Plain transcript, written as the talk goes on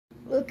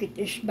Look at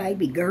this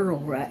baby girl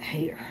right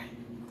here.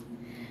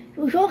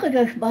 Look at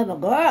this baby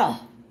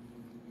girl.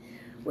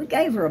 We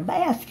gave her a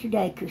bath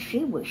today because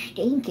she was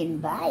stinking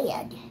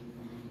bad.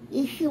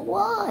 Yes, she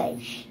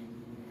was.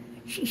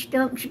 She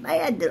stunk so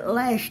bad that the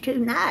last 2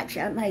 nights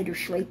I made her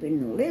sleep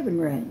in the living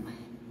room.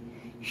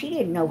 She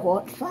didn't know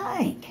what to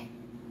think.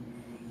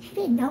 She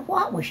didn't know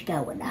what was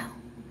going on.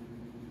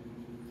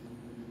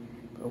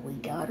 But we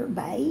got her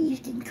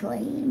bathed and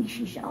clean.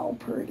 She's all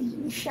pretty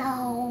and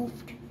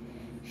soft.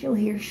 So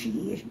here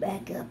she is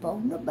back up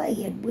on the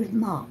bed with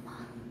Mama.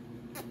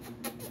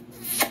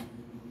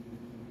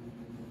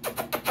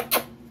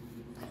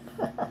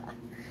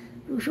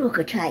 Just look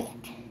at that.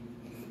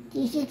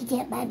 Just look at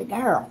that baby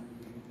girl.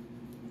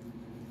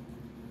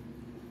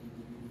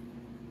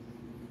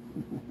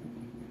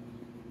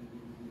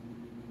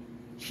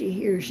 She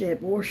hears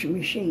that washing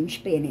machine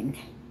spinning.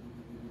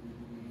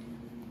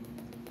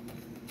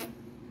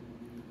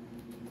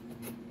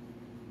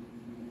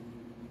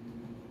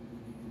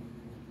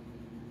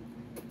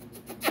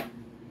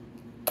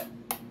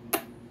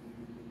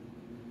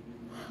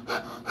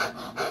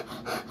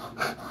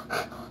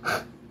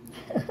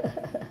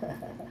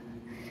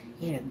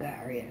 It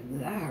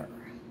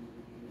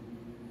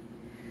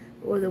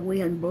Or the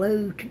wind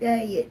blew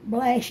today, it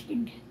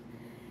blasted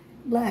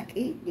like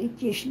it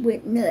just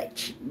went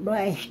nuts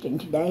blasting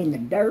today, and the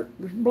dirt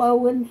was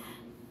blowing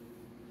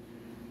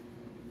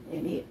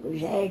and it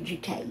was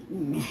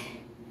agitating,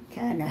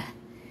 kind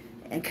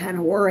of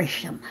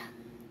worrisome.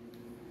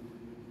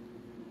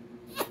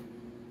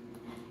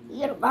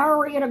 Get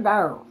a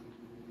girl.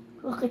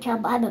 Look at your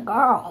baby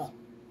girl.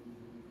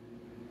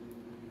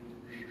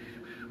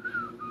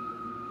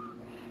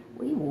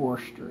 We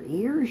washed her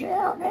ears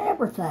out and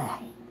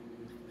everything.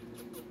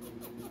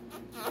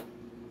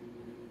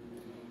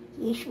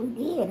 Yes, we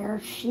did.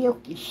 Her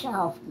silky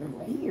soft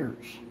little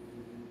ears.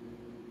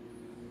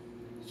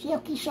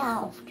 Silky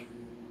soft.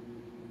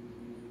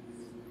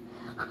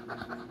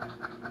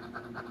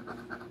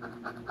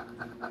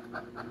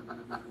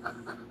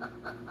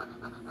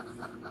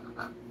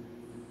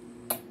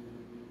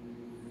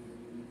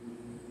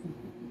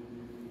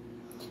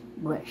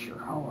 Bless her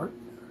heart.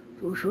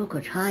 Just look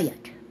at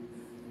Tad.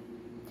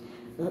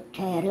 Look,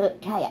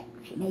 Tad.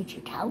 She needs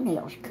her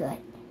toenails cut.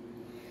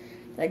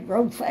 They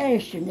grow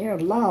fast and they're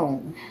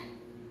long.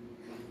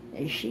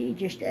 And she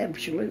just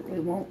absolutely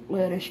won't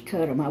let us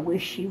cut them. I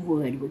wish she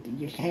would. We could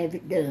just have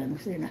it done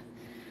within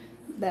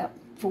about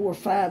 4 or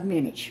 5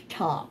 minutes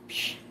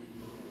tops.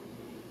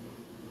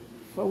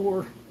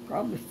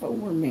 Probably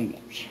 4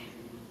 minutes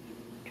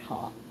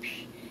tops.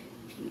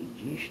 If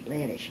you just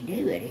let us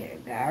do it, little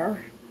girl.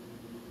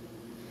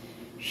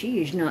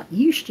 She is not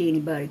used to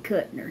anybody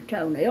cutting her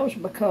toenails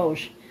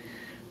because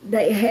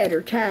they had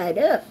her tied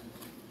up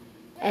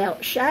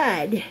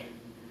outside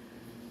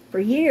for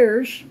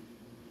years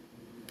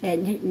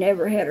and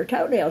never had her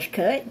toenails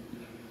cut.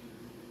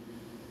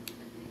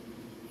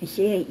 And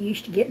she ain't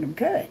used to getting them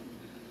cut.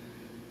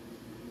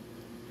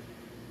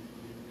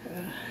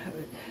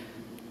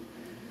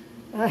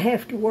 I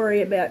have to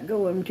worry about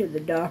going to the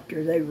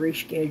doctor. They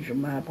rescheduled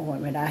my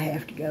appointment. I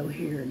have to go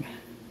here in,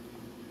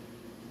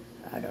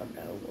 I don't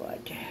know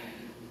what,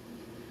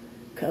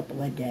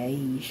 couple of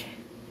days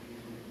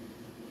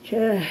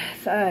to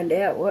find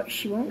out what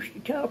she wants to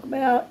talk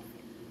about.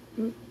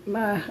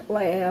 My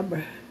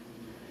lab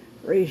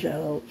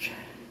results.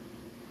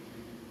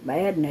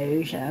 Bad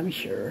news, I'm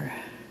sure.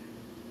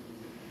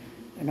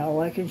 And all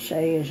I can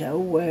say is, oh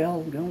well,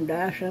 I'm gonna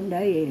die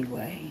someday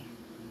anyway.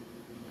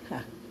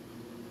 Huh.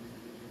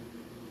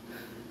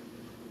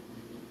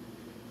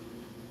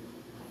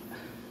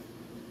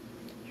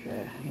 So,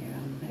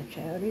 that's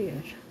how it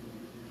is.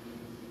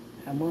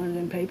 I'm one of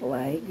them people,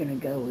 I ain't gonna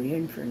go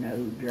in for no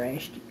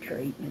drastic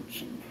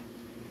treatments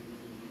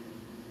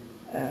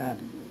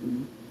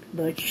and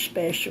bunch of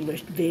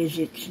specialist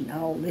visits and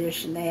all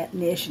this and that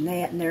and this and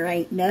that, and there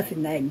ain't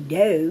nothing they can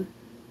do,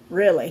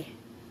 really.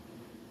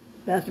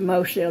 About the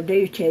most they'll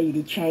do is tell you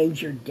to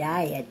change your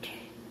diet,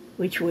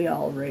 which we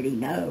already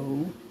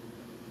know.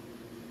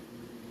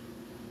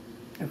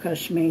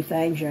 Because so many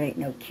things, there ain't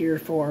no cure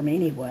for them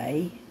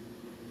anyway.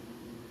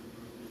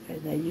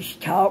 They just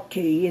talk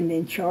to you and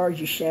then charge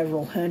you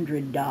several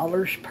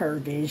 $100s per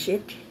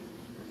visit.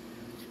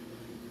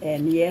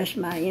 And yes,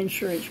 my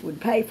insurance would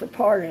pay for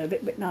part of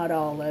it, but not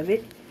all of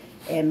it.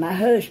 And my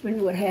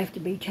husband would have to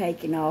be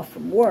taken off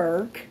from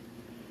work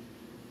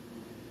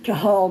to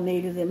haul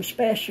me to them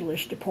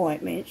specialist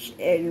appointments,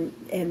 and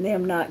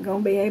them not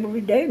going to be able to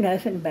do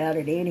nothing about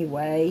it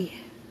anyway.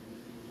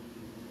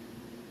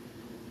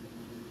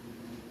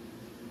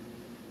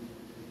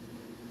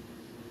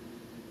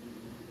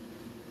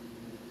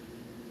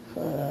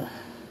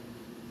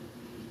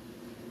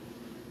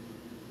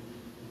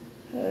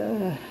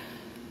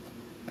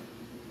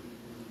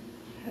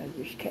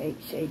 I just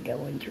can't see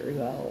going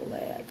through all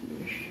that.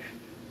 Just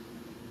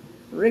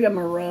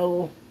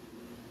rigmarole.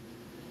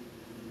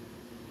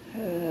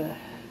 I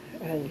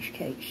just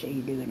can't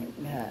see doing it.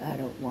 No, I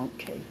don't want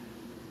to.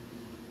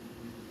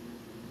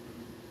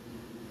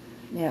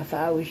 Now, if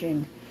I was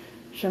in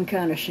some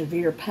kind of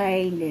severe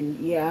pain, then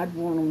yeah, I'd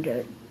want them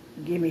to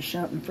give me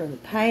something for the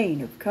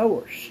pain, of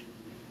course.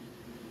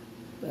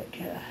 But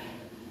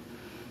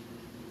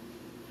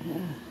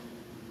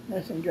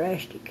nothing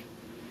drastic.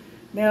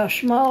 Now,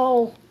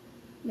 some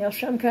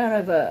kind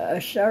of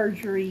a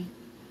surgery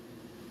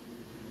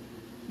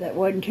that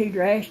wasn't too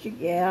drastic,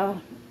 yeah.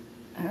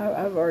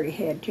 I've already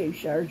had 2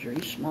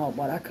 surgeries, small,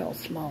 what I call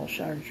small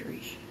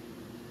surgeries.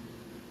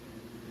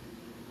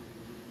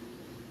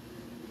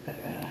 But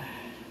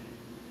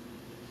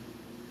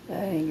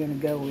I ain't gonna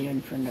go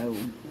in for no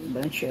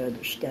bunch of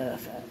other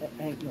stuff. That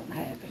ain't gonna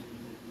happen.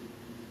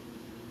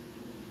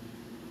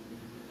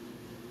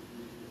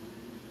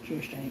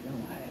 Just ain't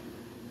gonna happen.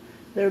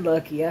 They're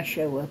lucky I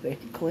show up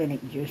at the clinic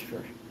just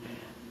for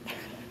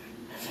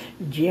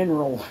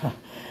general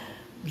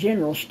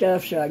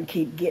stuff, so I can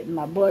keep getting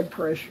my blood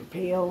pressure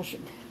pills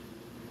and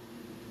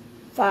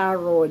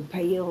thyroid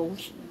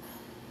pills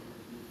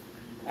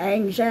and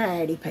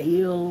anxiety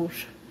pills.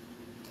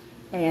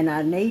 And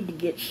I need to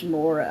get some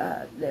more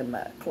them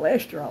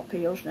cholesterol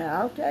pills.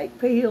 Now, I'll take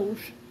pills,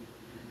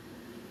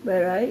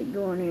 but I ain't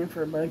going in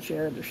for a bunch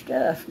of other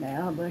stuff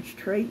now, a bunch of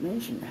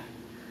treatments and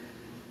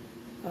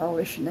all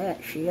this and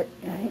that shit.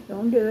 I ain't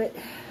gonna do it.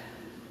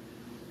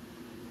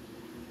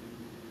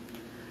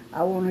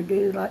 I want to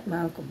do like my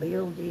Uncle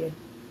Bill did.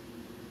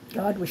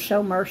 God was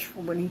so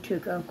merciful when he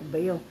took Uncle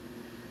Bill.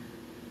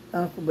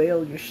 Uncle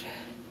Bill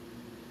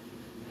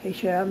he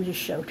said, I'm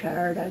just so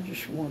tired, I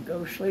just want to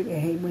go to sleep.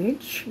 And he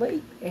went to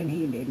sleep, and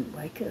he didn't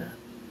wake up.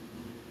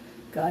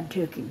 God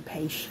took him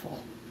peaceful.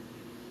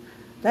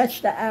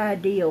 That's the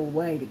ideal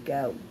way to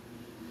go.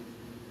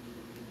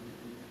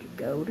 To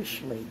go to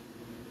sleep.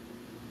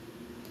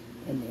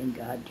 And then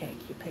God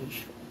take you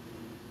peaceful.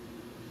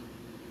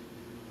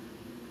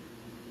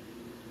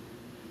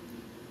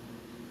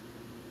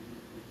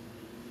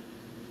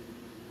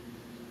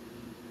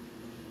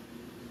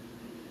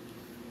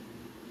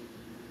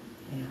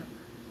 Yeah.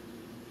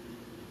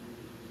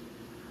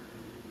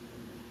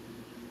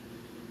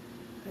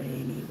 But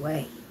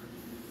anyway,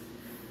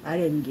 I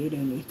didn't get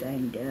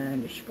anything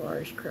done as far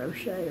as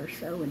crochet or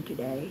sewing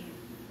today.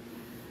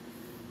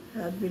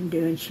 I've been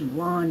doing some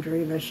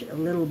laundry, a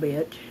little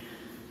bit.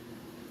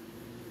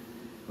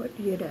 What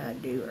did I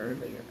do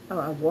earlier? Oh,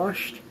 I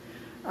washed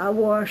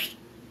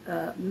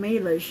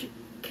Mila's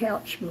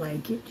couch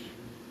blanket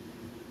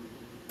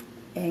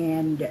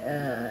and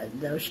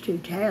those 2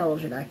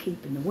 towels that I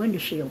keep in the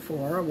windowsill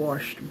for her. I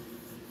washed them,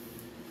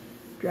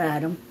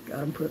 dried them, got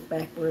them put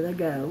back where they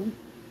go.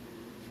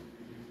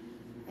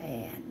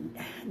 And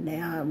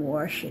now I'm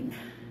washing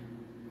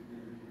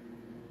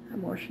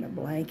a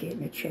blanket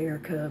and a chair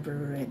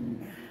cover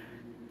and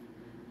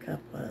a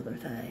couple other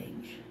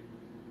things.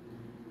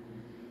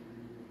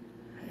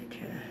 But,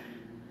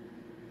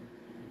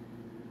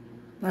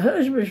 my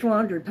husband's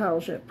laundry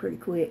piles up pretty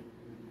quick,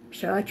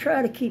 so I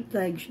try to keep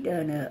things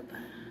done up.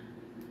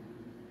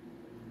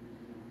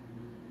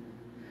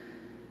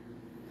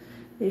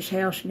 This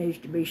house needs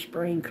to be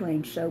spring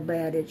cleaned so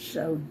bad. It's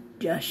so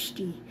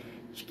dusty.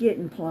 It's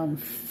getting plumb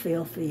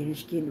filthy, and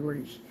it's getting where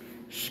it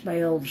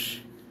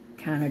smells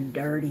kind of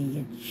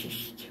dirty. It's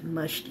just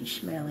musty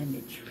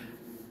smelling.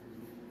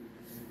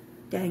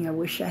 Dang, I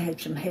wish I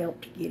had some help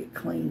to get it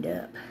cleaned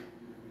up.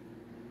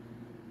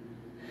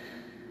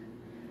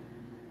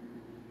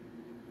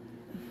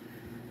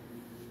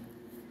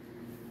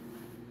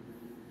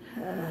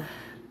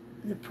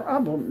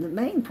 The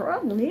main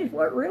problem is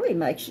what really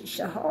makes it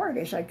so hard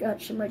is I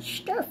got so much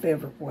stuff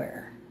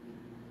everywhere.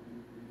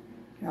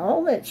 And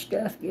all that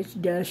stuff gets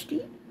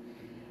dusty,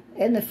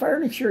 and the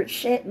furniture it's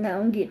sitting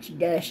on gets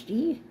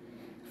dusty,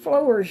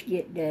 floors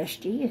get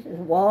dusty, the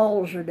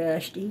walls are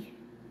dusty.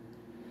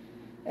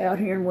 Out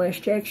here in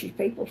West Texas,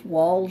 people's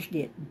walls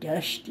get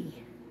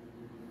dusty.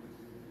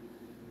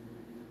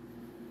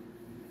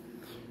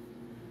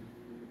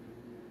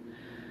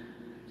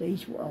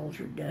 These walls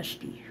are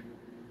dusty.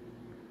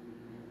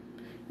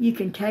 You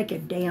can take a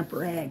damp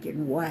rag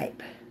and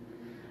wipe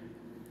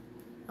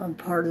on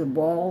part of the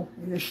wall,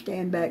 and just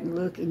stand back and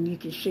look, and you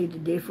can see the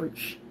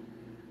difference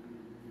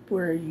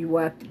where you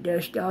wipe the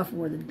dust off and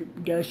where the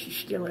dust is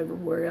still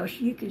everywhere else.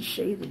 You can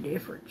see the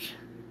difference.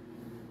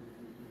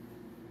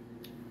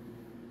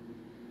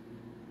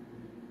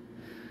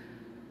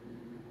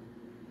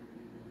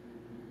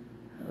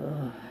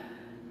 Oh,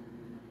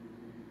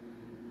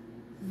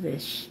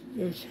 this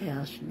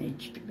house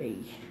needs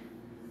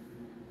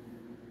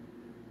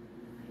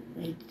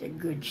a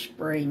good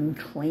spring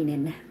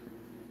cleaning.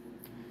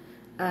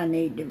 I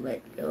need to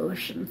let go of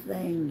some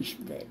things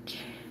that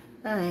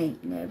I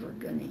ain't never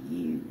gonna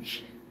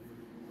use.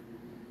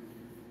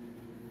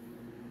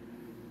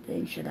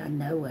 Things that I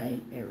know I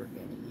ain't ever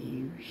gonna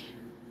use.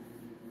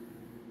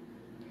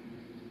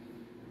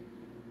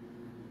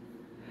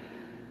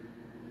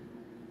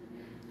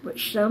 But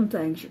some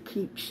things are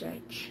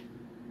keepsakes.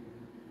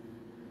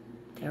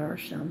 There are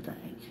some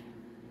things.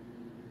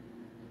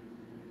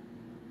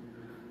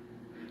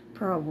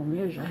 Problem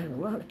is, I have a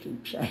lot of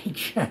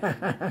keepsakes.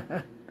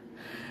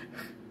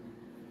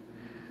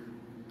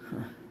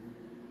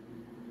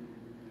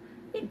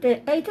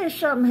 Ain't that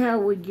something how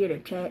we get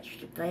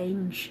attached to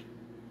things?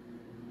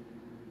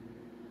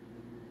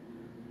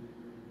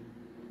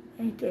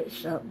 Ain't that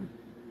something?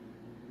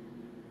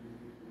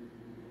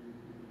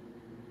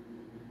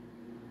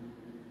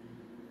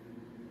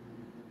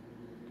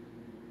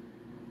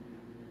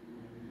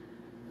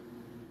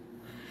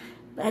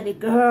 Baby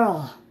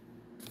girl.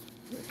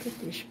 Look at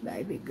this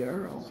baby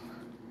girl.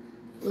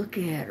 Look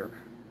at her.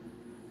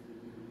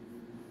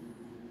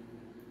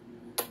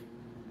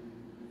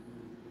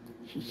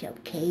 She's so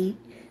cute.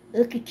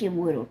 Look at them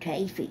little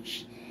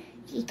taffies.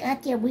 She's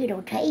got them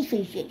little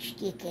taffies that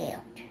stick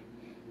out.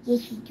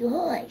 Yes, she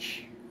does.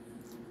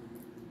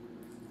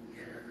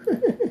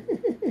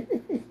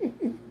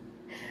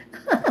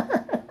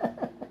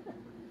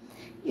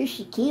 You're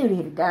so cute,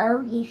 little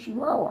girl. Yes,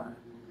 you are.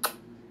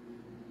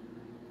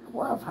 I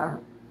love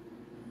her.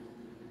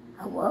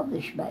 I love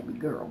this baby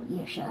girl.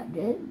 Yes, I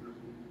do.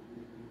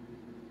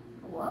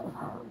 I love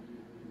her.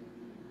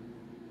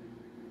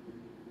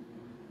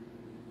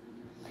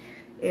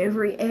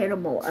 Every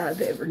animal I've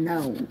ever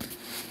known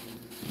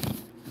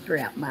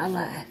throughout my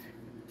life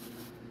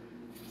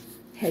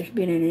has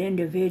been an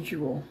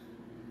individual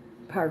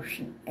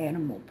person,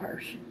 animal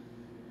person.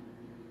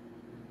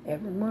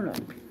 Every one of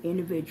them,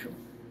 individual.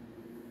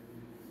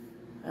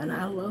 And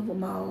I love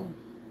them all.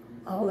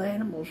 All the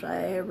animals I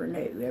ever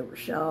knew, ever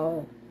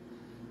saw,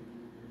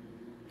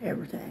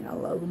 everything. I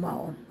love them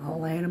all.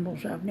 All the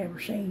animals I've never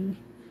seen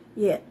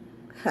yet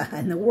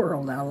in the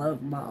world, I love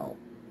them all.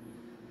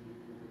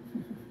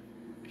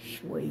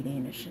 Sweet,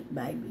 innocent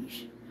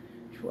babies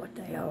is what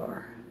they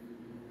are.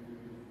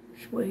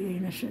 Sweet,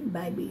 innocent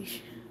babies.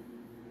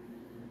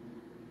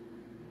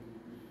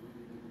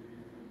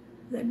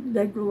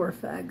 They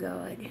glorify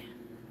God.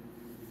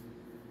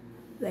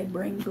 They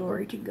bring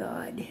glory to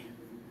God.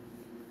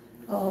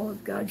 All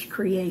of God's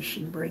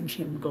creation brings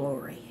Him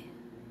glory.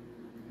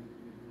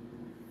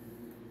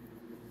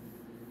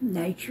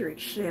 Nature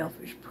itself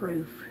is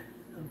proof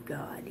of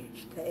God.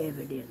 It's the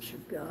evidence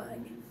of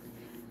God.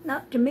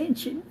 Not to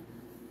mention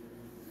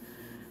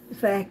the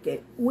fact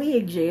that we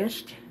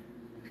exist.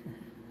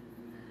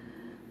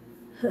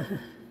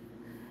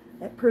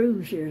 That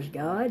proves there's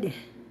God.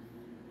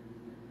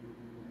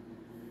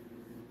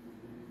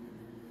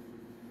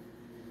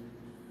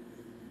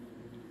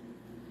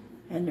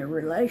 And the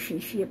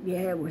relationship you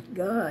have with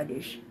God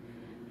is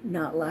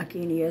not like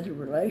any other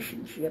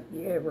relationship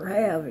you ever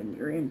have in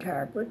your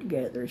entire put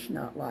together. It's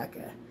not like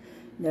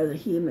another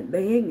human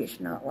being. It's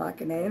not like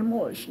an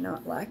animal. It's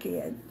not like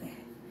a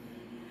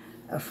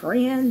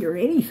friend or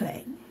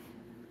anything.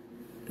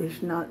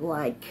 It's not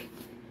like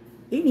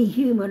any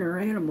human or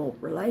animal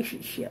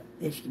relationship.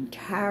 It's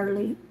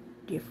entirely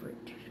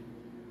different.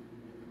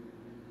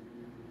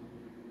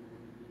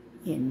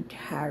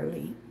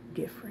 Entirely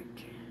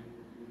different.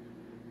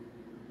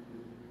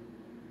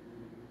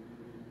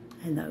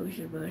 And those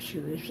of us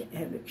who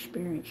have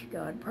experienced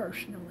God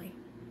personally,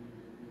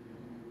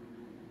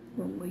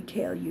 when we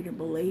tell you to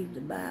believe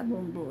the Bible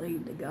and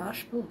believe the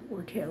gospel,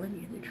 we're telling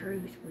you the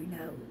truth. We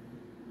know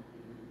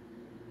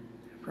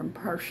from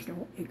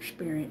personal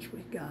experience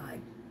with God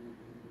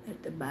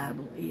that the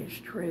Bible is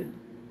true.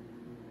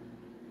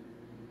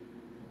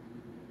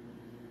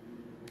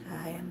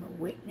 I am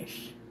a witness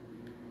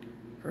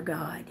for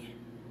God.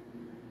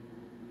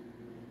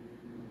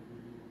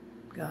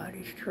 God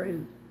is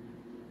true,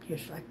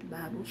 just like the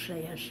Bible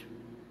says.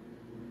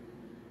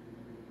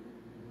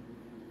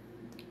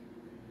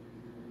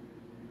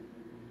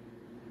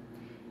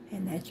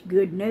 And that's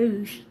good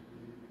news.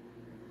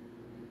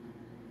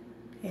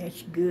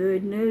 It's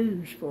good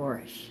news for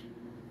us.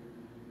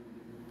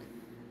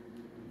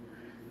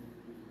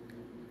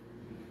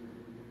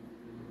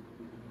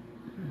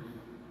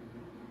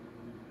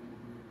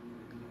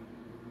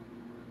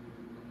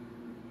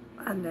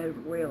 I never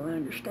will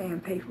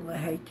understand people that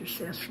hate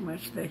themselves so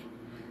much they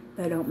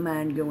don't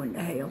mind going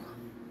to hell.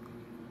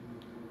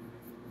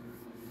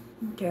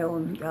 You tell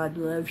them God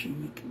loves you,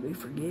 you can be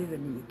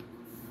forgiven,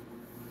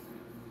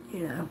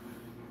 you know,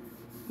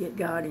 get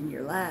God in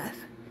your life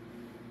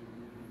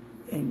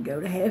and go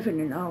to heaven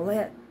and all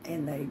that,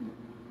 and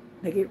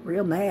they get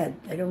real mad.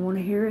 They don't want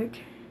to hear it.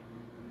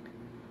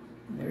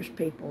 And there's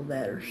people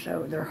that are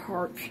so, their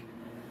hearts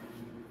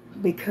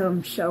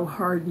become so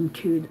hardened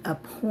to a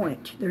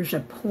point. There's a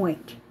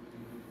point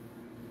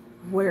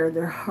where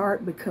their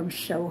heart becomes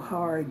so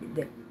hard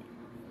that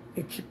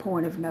it's a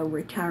point of no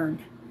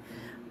return.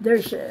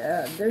 There's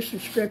some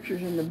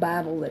scriptures in the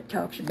Bible that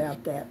talks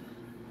about that.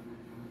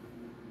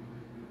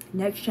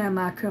 Next time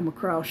I come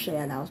across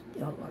that,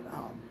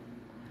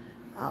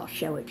 I'll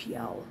show it to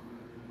y'all.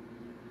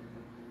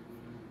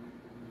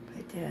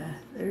 But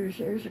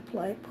there's a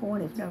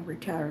point of no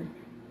return,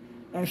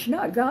 and it's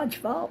not God's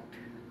fault.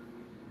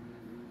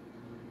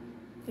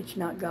 It's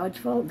not God's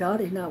fault.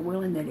 God is not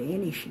willing that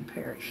any should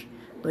perish,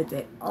 but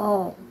that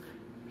all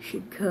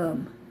should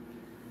come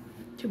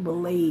to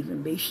believe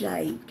and be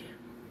saved.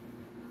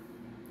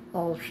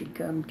 All should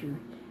come to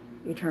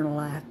eternal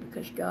life,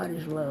 because God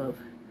is love.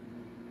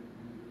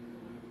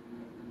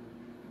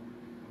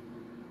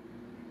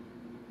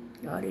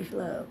 God is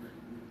love.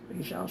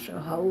 but he's also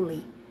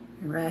holy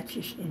and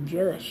righteous and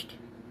just.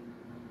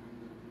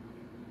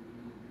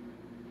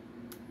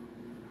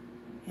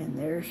 And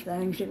there's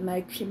things that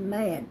makes him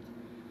mad.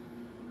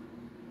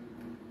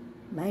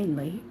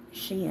 Mainly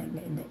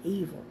sin and the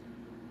evil.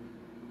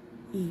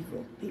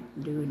 Evil, people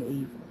doing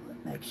evil,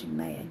 that makes him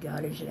mad.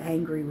 God is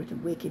angry with the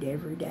wicked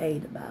every day,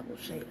 the Bible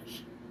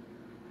says.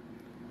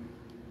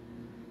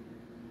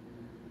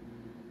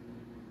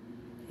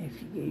 If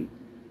you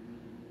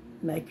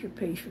make your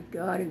peace with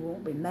God, he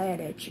won't be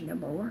mad at you no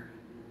more.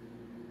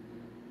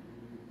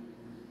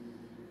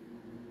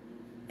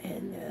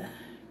 And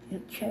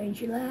it'll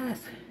change your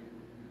life.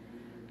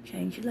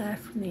 Change your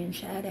life from the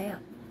inside out.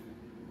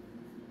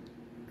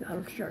 God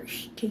will start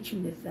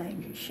teaching you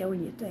things and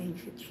showing you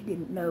things that you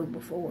didn't know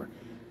before,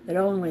 that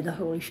only the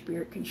Holy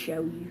Spirit can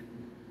show you.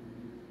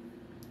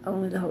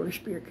 Only the Holy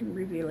Spirit can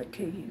reveal it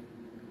to you.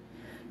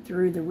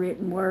 Through the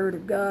written Word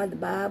of God, the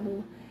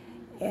Bible,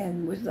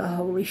 and with the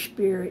Holy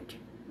Spirit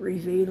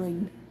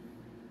revealing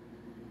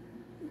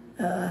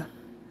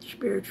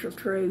spiritual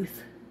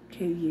truth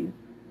to you,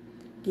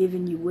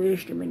 giving you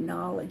wisdom and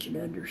knowledge and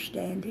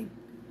understanding,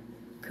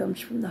 comes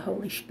from the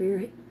Holy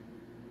Spirit.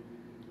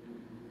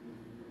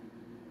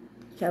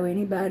 So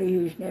anybody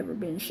who's never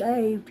been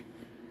saved,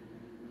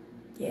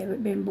 you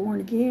haven't been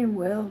born again,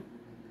 well,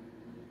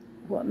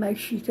 what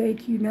makes you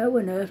think you know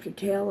enough to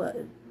tell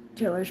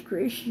us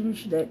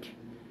Christians that,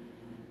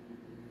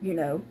 you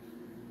know,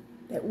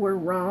 that we're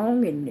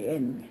wrong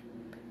and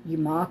you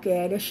mock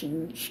at us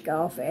and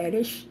scoff at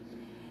us?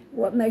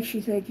 What makes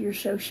you think you're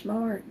so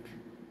smart?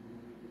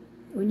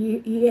 When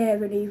you've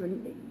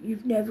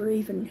never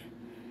even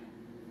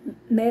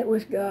met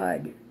with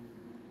God.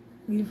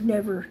 You've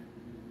never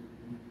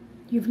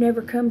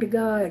come to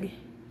God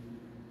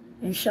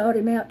and sought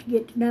him out to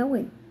get to know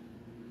him.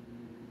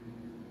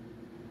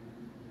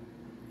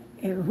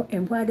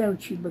 And why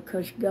don't you?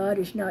 Because God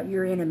is not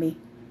your enemy.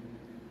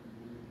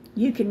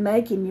 You can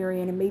make him your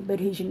enemy, but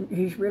he's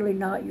really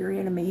not your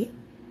enemy.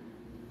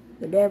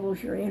 The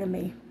devil's your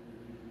enemy.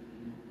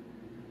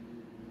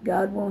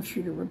 God wants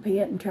you to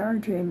repent and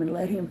turn to him and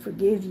let him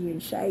forgive you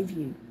and save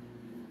you.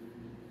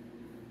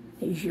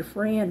 He's your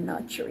friend,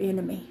 not your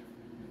enemy.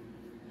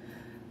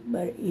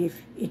 But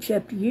if it's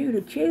up to you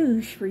to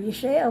choose for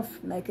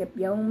yourself, make up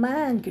your own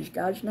mind, because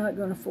God's not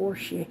going to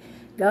force you.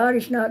 God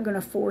is not going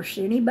to force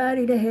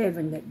anybody to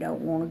heaven that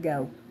don't want to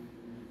go.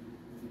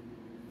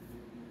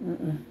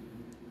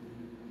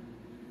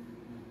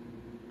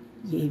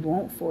 He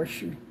won't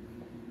force you.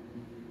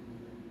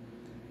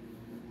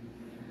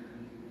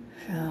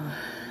 So,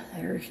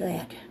 there's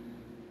that.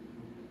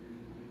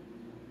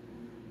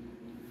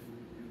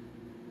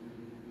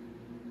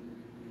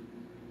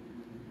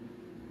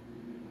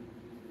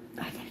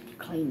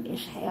 Clean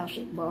this house.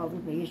 It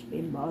bothered me. It's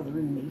been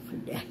bothering me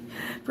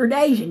for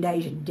days and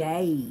days and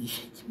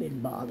days. It's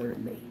been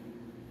bothering me.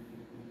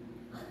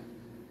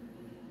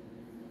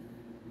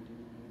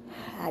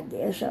 I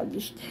guess I'll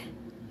just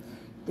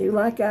do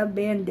like I've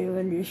been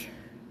doing, just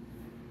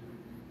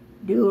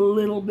do a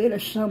little bit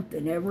of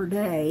something every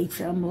day,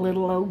 some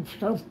little old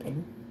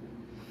something.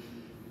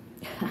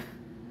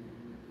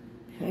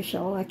 That's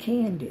all I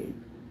can do.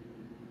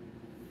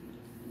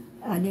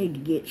 I need to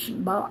get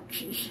some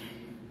boxes.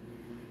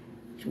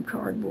 Some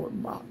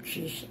cardboard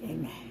boxes,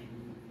 and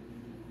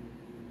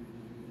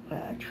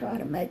try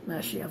to make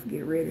myself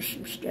get rid of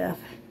some stuff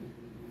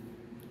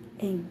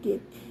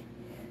and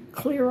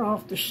clear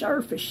off the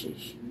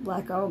surfaces,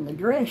 like on the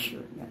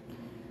dresser,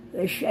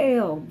 the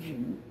shelves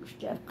and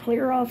stuff.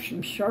 Clear off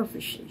some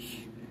surfaces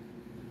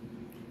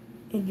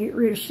and get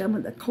rid of some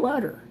of the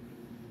clutter.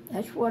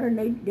 That's what I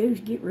need to do,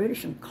 is get rid of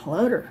some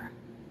clutter.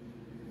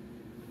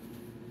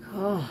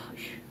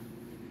 Gosh.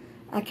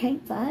 I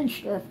can't find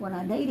stuff when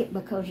I need it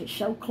because it's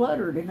so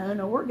cluttered and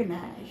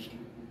unorganized.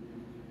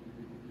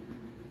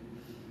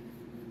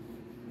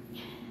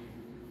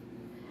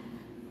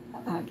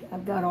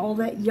 I've got all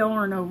that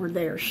yarn over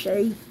there,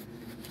 see?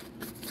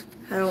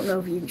 I don't know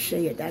if you can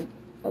see it.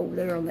 Over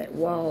there on that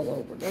wall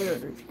over there,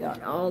 it's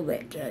got all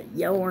that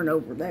yarn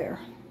over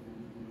there.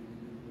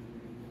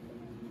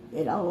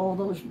 And all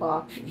those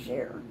boxes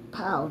there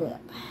piled up.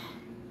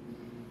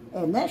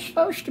 And that's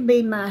supposed to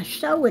be my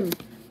sewing.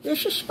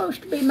 This is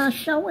supposed to be my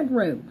sewing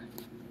room.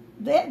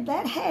 That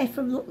half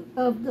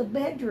of the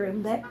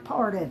bedroom, that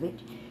part of it,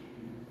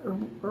 or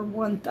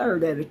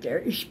 1/3 of it there,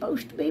 is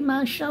supposed to be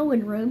my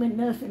sewing room and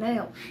nothing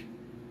else.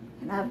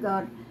 And I've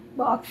got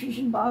boxes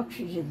and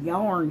boxes of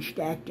yarn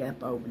stacked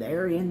up over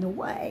there in the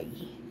way.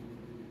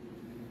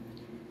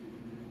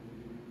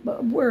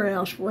 But where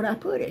else would I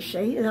put it?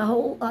 See,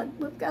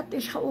 we've got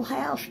this whole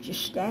house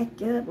just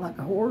stacked up like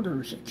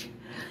hoarders.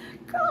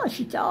 Gosh,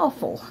 it's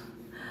awful.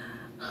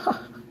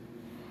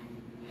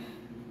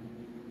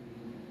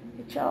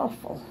 It's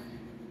awful.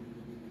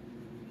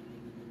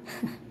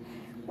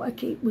 Why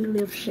can't we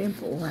live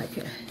simple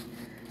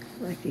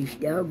like these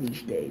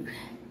doggies do?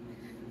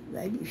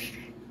 They just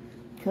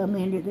come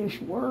into this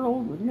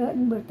world with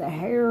nothing but the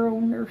hair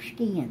on their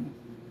skin.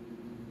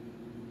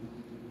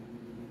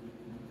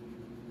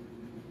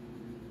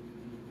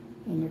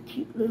 And their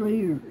cute little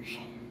ears.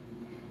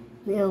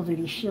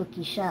 Velvety,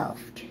 silky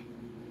soft.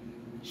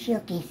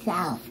 Silky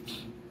soft.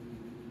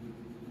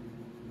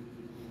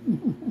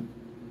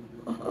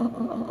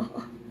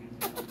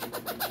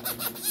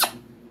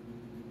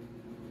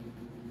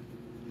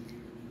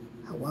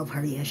 I love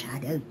her, yes I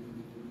do.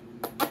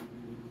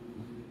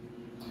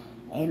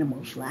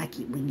 Animals like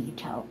it when you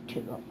talk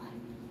to them.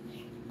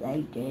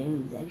 They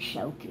do, they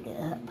soak it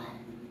up.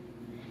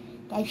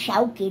 They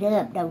soak it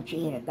up, don't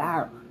you, in a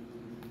girl?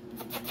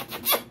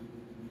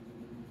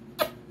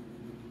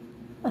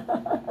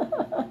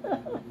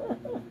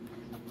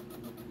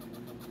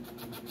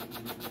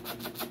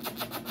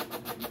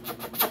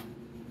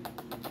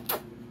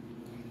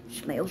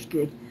 Smells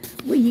good.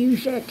 We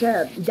use that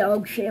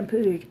dog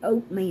shampoo as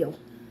oatmeal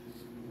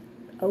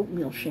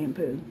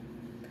shampoo.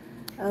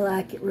 I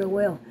like it real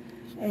well.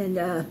 And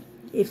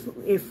if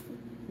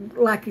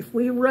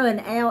we run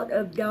out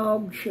of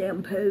dog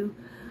shampoo,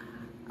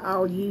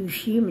 I'll use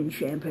human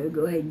shampoo.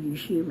 Go ahead and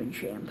use human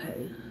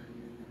shampoo.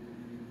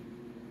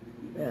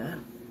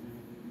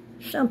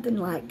 Something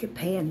like the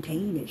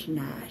Pantene is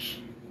nice.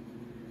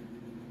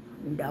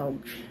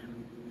 Dogs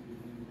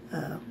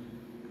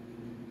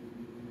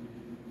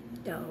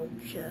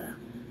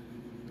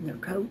in their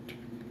coat.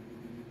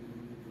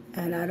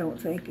 And I don't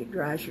think it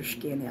dries their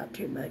skin out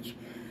too much.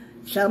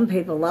 Some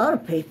people, a lot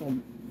of people,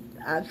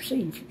 I've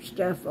seen some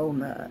stuff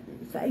on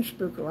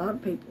Facebook, a lot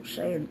of people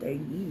saying they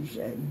use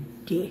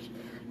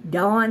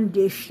Dawn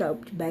dish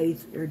soap to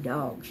bathe their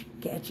dogs,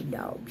 cats and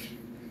dogs.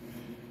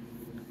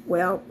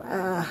 Well,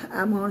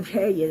 I'm going to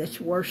tell you that's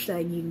the worst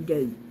thing you can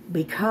do,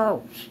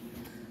 because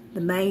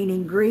the main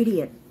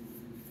ingredient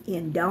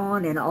in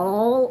Dawn and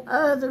all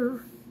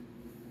other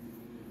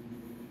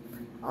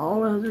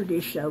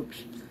dish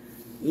soaps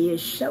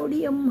is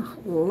sodium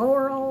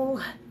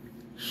lauryl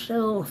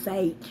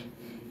sulfate,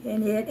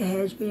 and it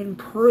has been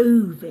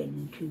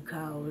proven to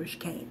cause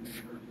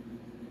cancer.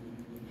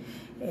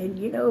 And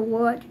you know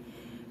what?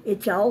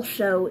 It's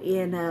also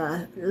in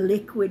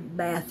liquid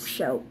bath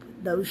soap.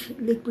 Those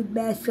liquid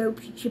bath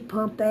soaps that you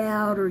pump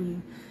out, or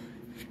you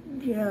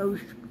know,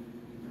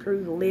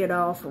 screw the lid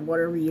off, or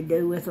whatever you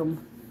do with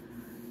them.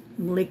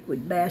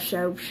 Liquid bath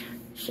soaps,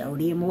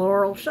 sodium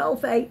lauryl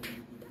sulfate.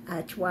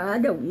 That's why I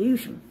don't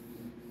use them.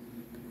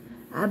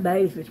 I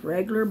bathe with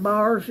regular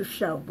bars of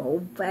soap,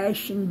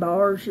 old-fashioned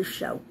bars of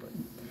soap.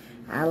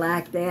 I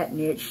like that, and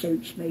it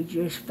suits me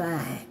just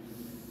fine.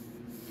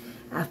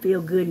 I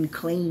feel good and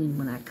clean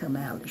when I come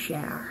out of the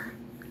shower.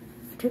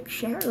 I took a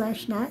shower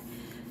last night.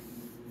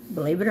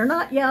 Believe it or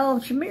not, y'all,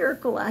 it's a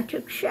miracle. I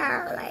took a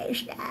shower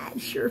last night.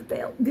 It sure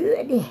felt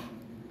good.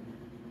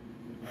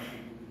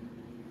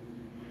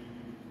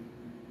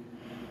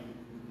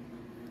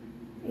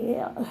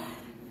 Yeah.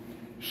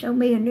 So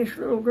me and this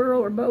little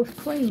girl are both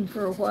clean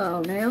for a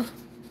while now.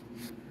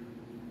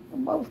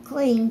 We're both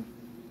clean.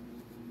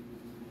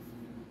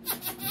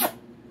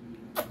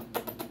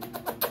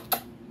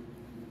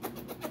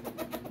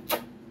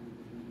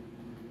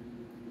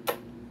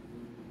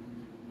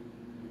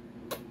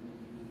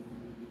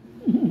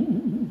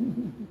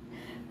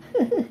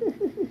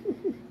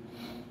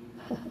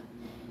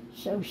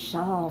 So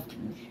soft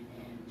and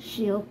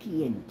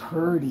silky and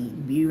pretty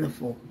and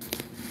beautiful.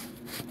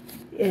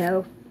 You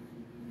know,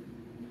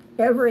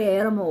 every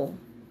animal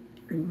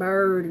and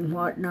bird and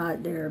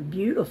whatnot, they're a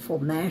beautiful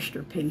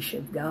masterpiece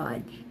of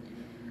God.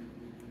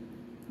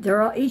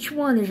 Each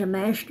one is a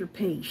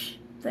masterpiece.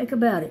 Think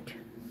about it.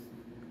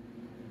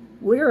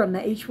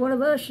 Each one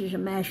of us is a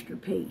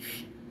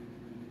masterpiece.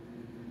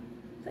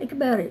 Think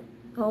about it.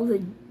 All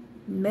the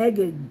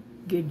mega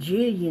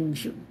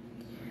gajillions of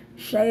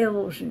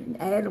cells and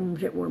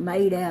atoms that we're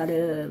made out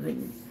of,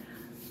 and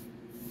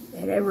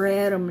every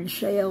atom and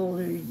cell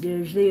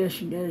does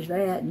this and does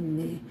that,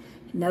 and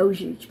knows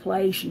its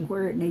place and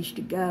where it needs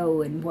to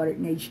go and what it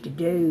needs to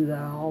do.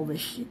 All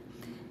this,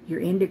 your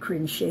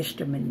endocrine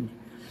system, and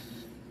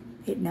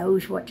it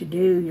knows what to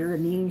do. Your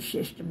immune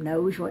system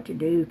knows what to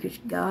do, because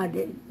God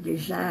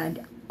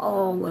designed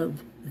all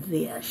of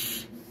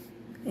this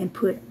and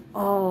put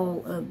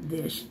all of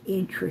this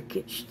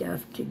intricate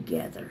stuff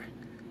together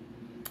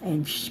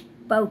and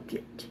spoke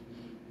it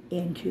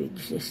into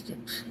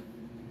existence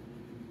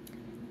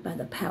by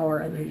the power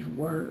of His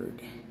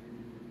Word.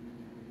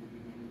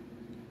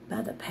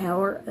 By the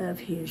power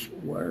of His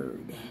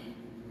Word.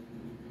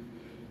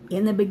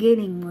 In the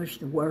beginning was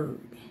the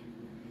Word,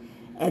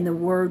 and the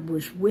Word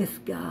was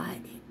with God,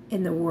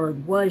 and the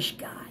Word was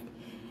God,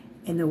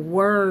 and the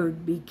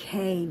Word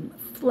became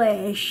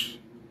flesh,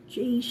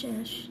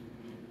 Jesus,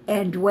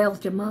 and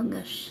dwelt among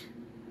us.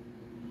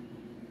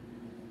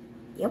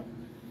 Yep.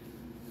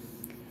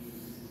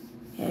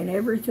 And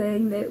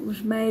everything that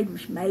was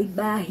made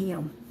by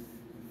Him,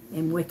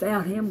 and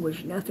without Him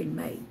was nothing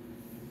made.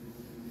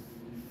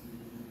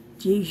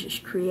 Jesus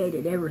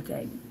created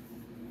everything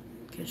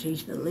because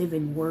He's the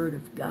living Word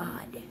of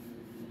God.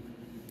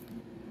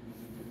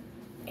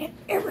 And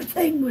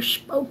everything was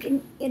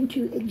spoken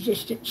into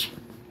existence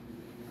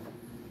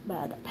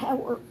by the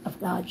power of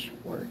God's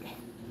Word.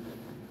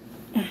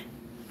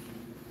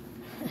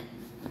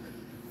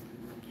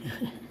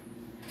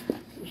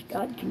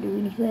 God can do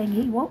anything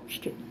He wants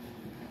to.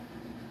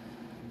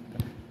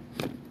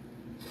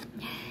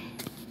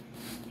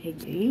 He can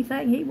do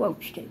anything He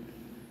wants to.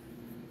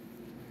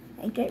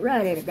 Ain't that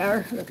right,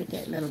 Edgar? Look at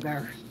that little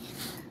girl.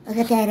 Look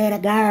at that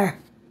Edgar.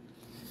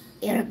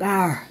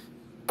 Edgar.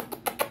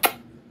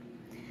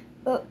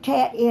 Look,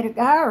 Tat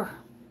Edgar.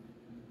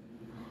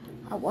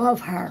 I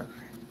love her.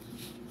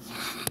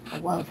 I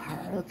love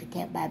her. Look at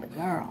that baby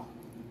girl.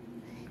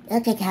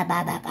 Look at that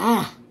baby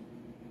girl.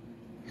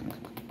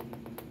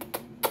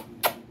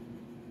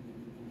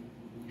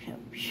 So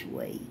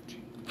sweet.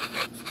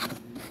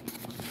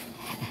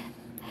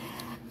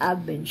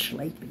 I've been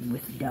sleeping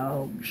with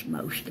dogs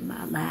most of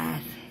my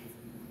life.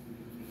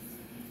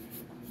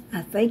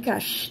 I think I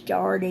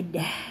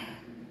started,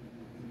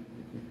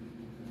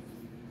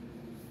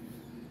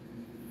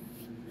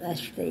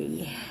 let's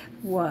see,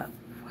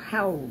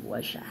 how old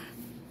was I?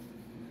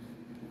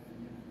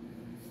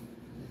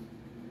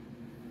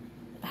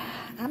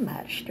 I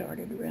might have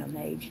started around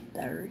the age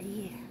of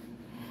 30.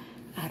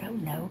 I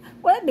don't know.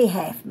 Well, it'd be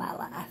half my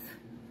life.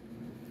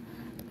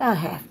 About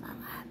half my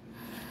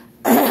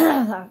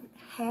life.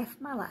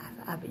 Half my life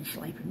I've been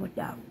sleeping with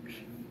dogs.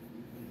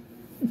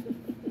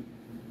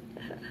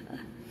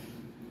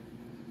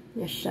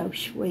 They're so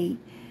sweet.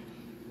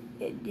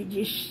 It's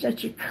just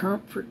such a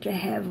comfort to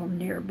have them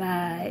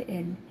nearby,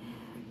 and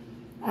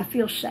I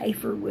feel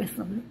safer with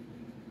them.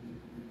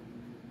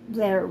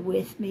 They're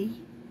with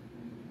me,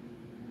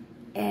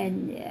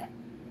 and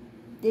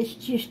it's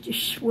just a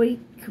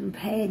sweet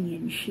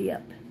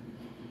companionship.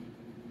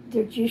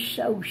 They're just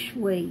so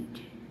sweet.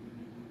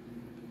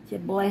 It's a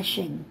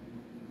blessing.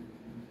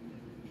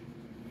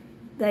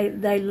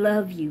 They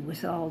love you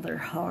with all their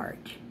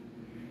heart.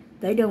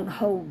 They don't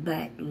hold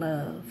back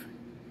love.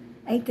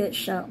 Ain't that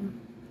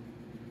something?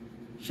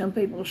 Some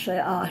people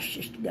say, oh, it's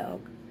just a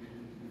dog.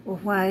 Well,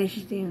 why is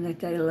it then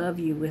that they love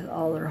you with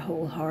all their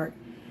whole heart,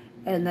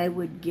 and they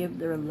would give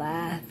their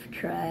life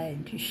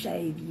trying to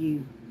save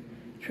you,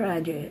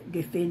 trying to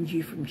defend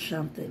you from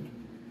something?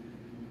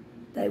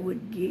 They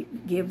would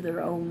give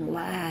their own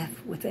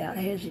life without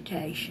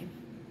hesitation.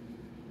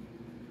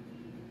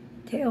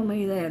 Tell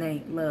me that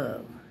ain't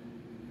love.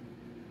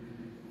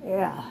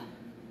 Yeah.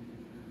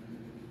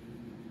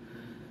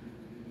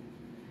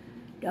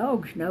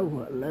 Dogs know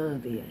what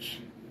love is.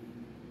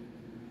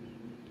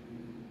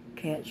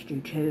 Cats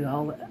do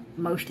too.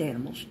 Most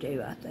animals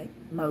do, I think.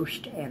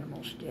 Most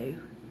animals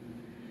do.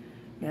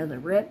 Now the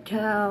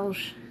reptiles,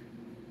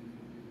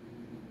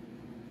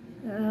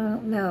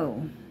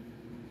 no.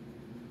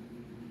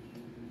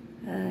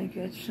 I think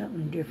that's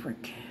something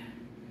different.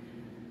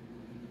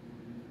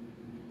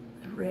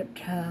 The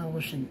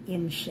reptiles and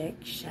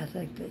insects, I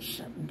think that's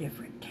something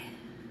different.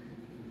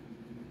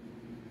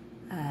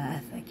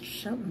 I think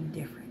it's something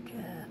different.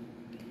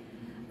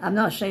 I'm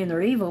not saying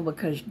they're evil,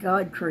 because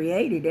God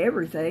created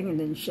everything and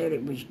then said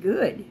it was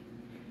good.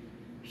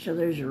 So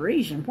there's a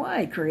reason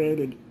why He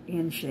created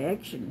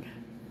insects and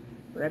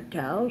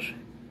reptiles.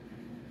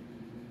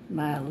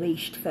 My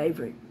least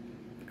favorite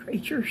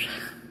creatures.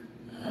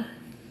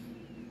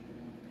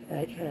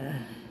 But,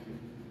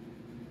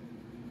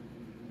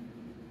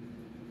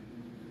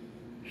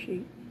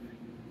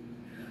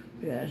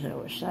 as I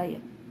was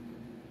saying,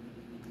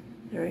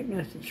 there ain't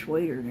nothing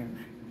sweeter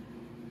than,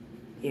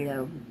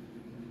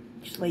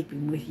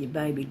 sleeping with your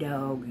baby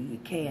dog or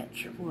your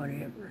cats or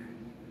whatever.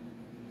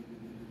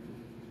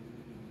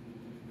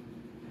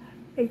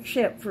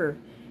 Except for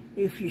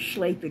if you're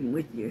sleeping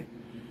with your,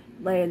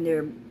 laying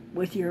there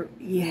with you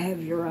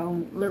have your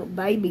own little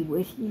baby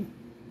with you.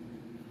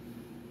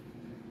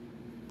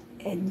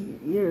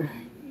 And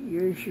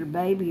here's your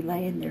baby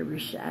laying there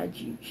beside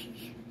you.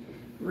 She's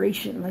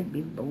recently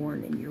been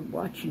born, and you're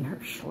watching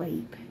her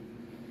sleep.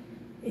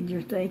 And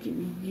you're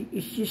thinking,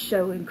 it's just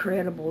so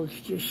incredible. It's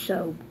just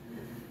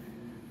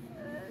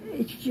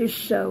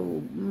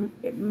so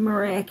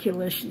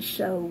miraculous and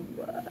so,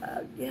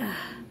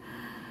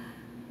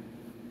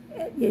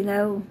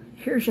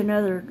 here's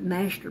another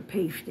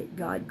masterpiece that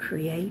God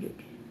created.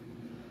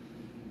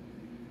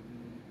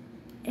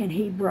 And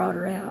He brought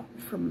her out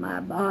from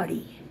my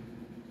body.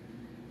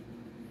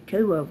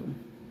 2 of them.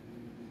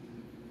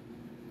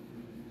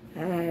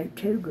 I had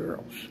 2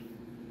 girls.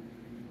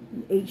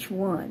 And each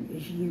one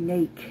is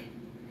unique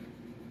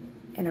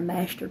and a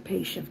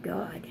masterpiece of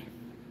God.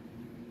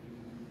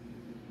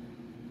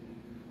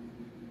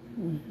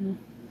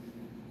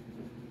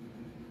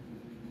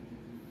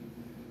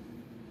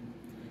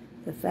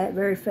 The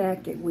very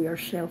fact that we are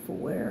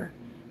self-aware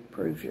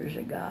proves there's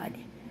a God.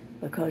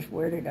 Because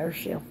where did our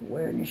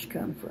self-awareness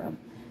come from?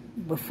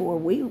 Before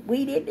we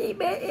didn't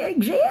even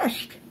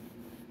exist.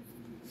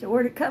 So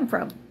where did it come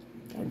from?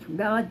 It came from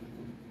God.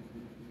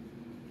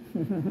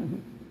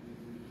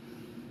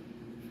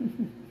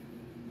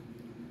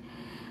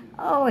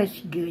 Oh, it's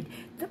good.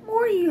 The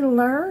more you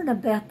learn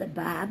about the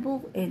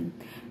Bible and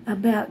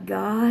about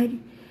God,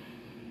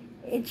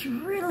 it's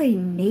really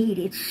neat.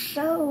 It's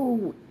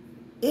so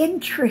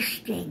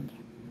interesting.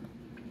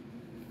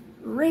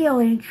 Real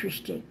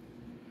interesting.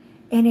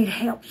 And it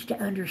helps to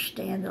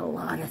understand a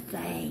lot of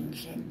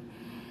things. And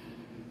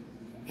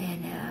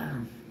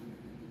and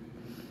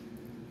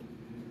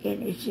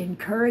it's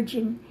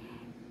encouraging,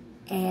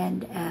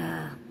 and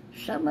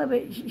some of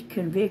it is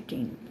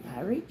convicting.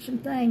 I read some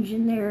things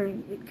in there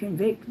that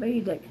convict me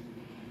that,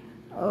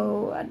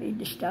 oh, I need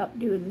to stop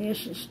doing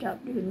this and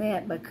stop doing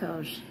that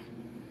because,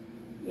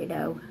 you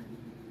know,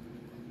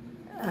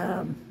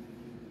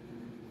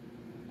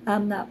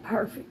 I'm not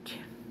perfect.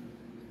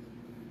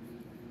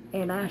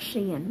 And I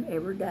sin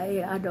every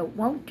day. I don't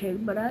want to,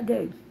 but I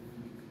do.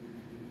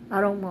 I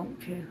don't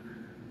want to,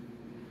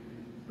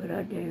 but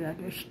I do.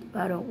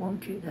 I don't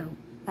want to, though.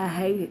 I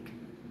hate it.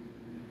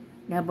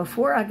 Now,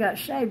 before I got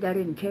saved, I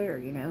didn't care,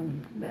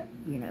 but,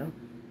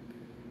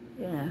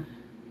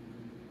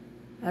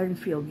 I didn't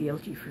feel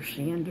guilty for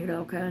sin, did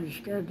all kinds of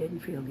stuff, didn't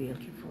feel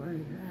guilty for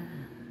it.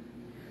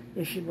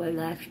 This is the way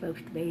life's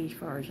supposed to be as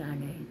far as I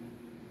knew.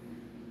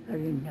 I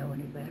didn't know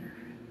any better.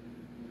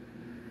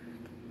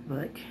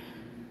 But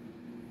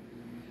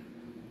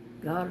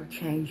God will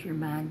change your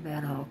mind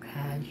about all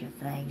kinds of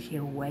things.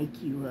 He'll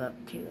wake you up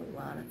to a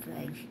lot of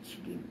things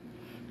that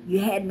you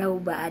had no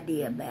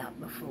idea about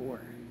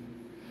before.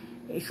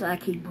 It's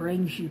like He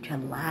brings you to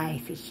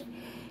life.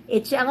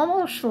 It's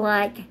almost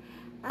like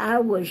I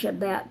was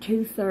about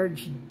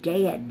 2/3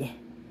 dead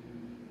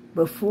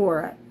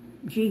before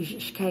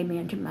Jesus came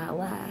into my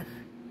life.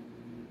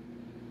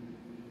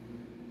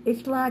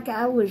 It's like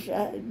I was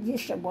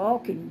just a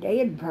walking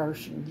dead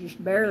person,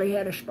 just barely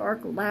had a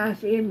spark of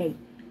life in me.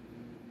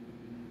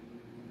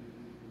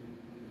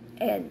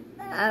 And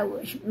I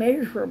was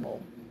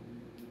miserable.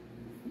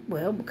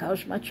 Well,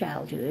 because of my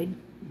childhood,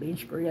 being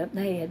screwed up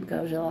in the head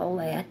because of all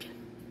that.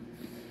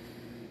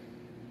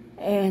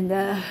 And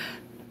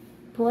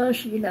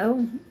plus,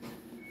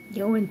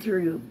 going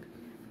through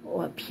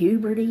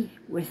puberty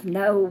with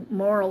no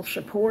moral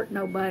support,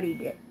 nobody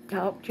to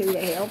talk to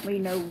help me,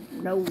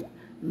 no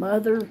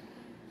mother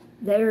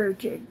there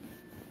to,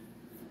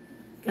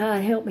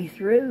 God help me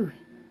through.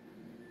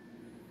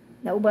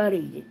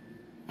 Nobody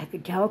I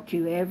could talk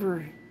to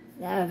ever.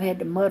 I've had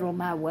to muddle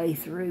my way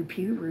through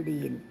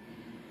puberty and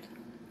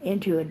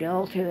into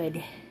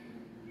adulthood.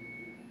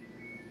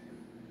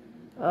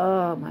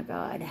 Oh my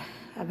God,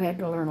 I've had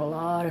to learn a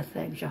lot of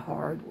things the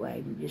hard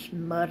way, just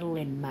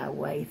muddling my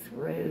way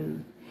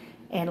through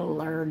and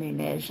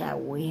learning as I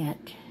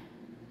went.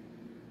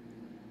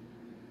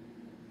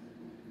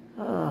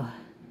 Oh,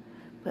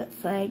 but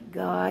thank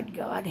God,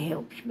 God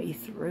helps me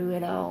through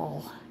it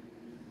all.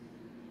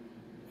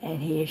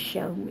 And He has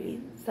shown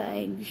me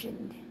things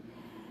and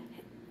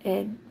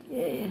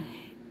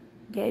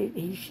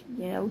He's,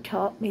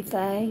 taught me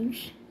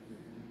things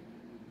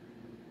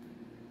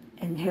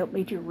and helped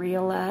me to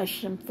realize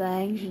some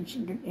things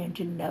and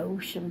to know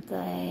some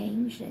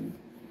things and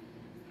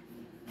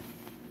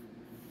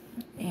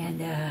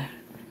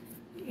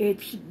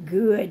it's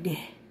good.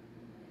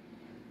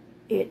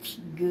 It's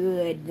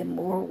good. The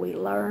more we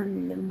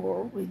learn, the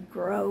more we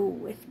grow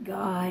with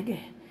God,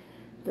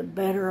 the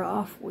better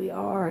off we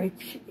are.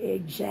 It's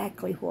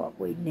exactly what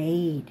we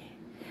need.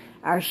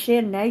 Our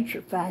sin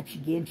nature fights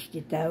against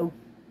it, though.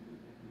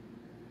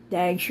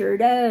 Dang sure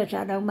does.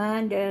 I know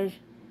mine does.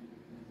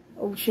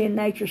 Old sin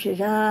nature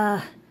says,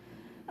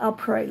 I'll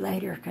pray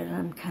later because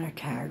I'm kind of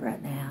tired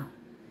right now.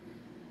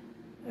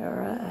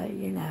 Or,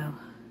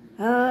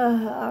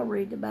 I'll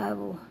read the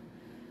Bible.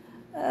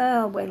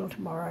 I'll wait till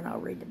tomorrow and I'll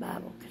read the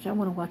Bible because I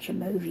want to watch a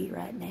movie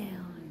right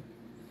now.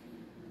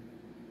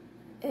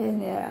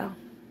 And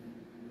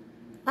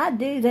I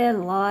do that a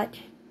lot.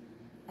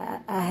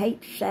 I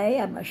hate to say,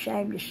 I'm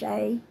ashamed to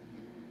say,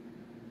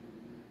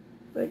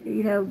 but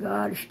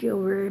God is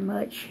still very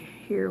much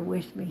here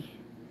with me.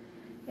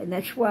 And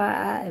that's why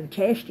I am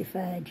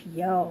testifying to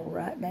y'all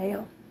right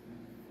now.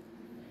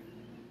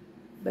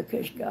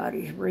 Because God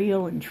is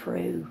real and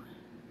true.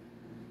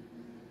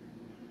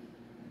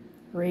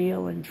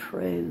 Real and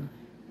true.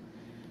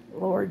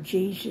 Lord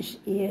Jesus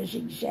is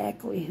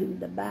exactly who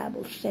the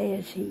Bible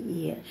says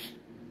He is.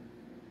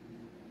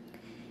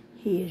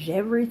 He is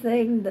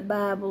everything the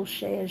Bible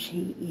says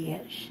He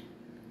is.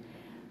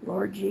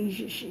 Lord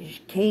Jesus is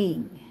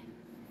King,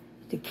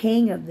 the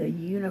King of the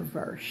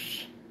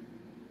universe.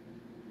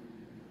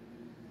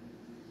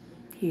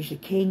 He's the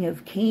King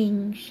of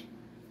kings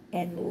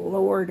and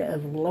Lord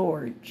of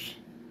lords.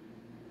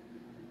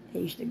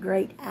 He's the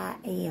great I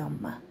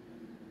Am,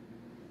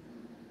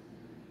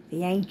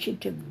 the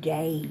Ancient of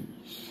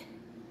Days.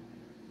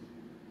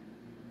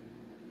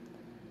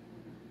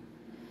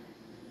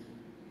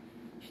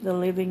 The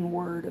living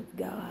Word of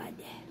God.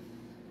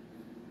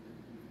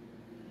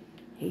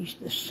 He's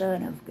the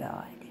Son of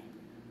God.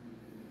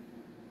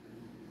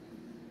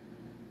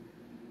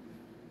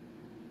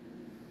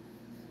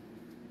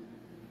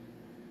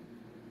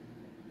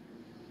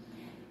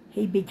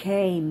 He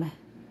became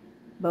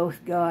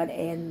both God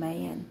and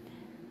man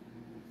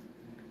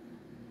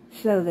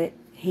so that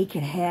He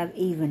could have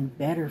even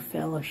better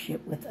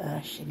fellowship with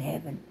us in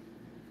heaven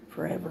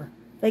forever.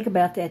 Think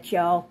about that,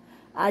 y'all.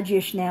 I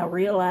just now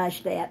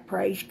realized that,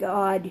 praise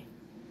God.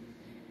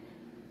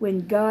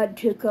 When God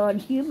took on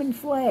human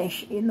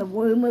flesh in the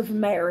womb of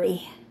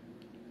Mary,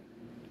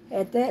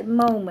 at that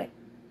moment,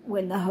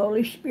 when the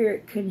Holy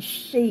Spirit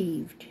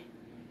conceived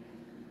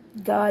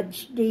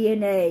God's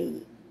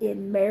DNA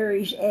in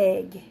Mary's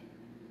egg,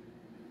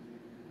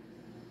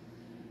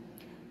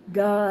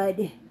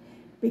 God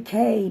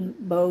became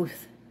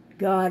both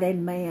God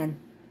and man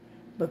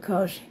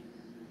because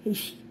he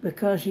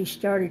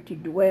started to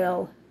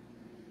dwell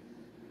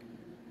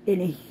in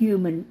a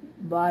human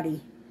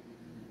body.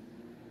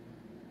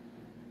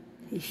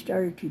 He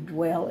started to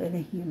dwell in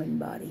a human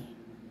body.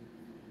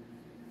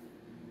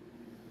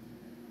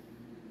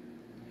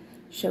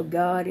 So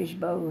God is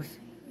both.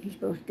 He's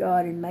both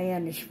God and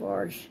man as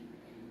far as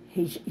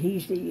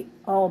he's the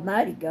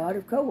Almighty God,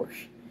 of course.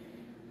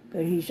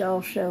 But he's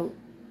also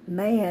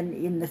man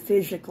in the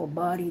physical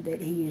body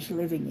that he is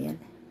living in.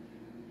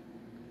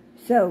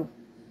 So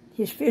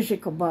his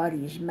physical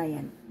body is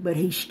man, but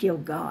he's still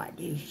God.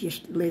 He's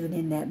just living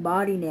in that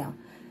body now.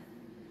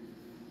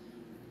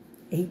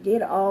 He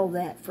did all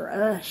that for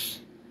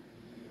us.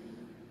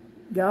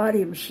 God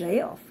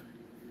himself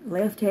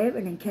left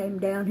heaven and came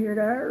down here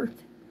to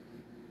earth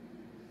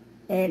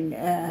and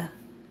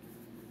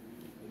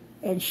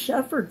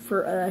suffered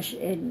for us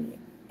and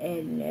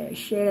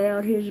shed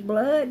out his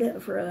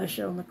blood for us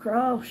on the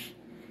cross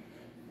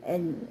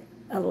and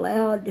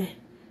allowed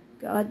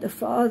God the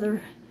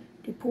Father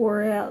to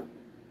pour out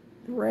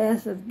the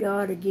wrath of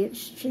God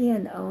against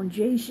sin on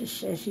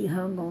Jesus as he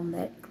hung on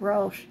that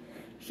cross.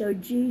 So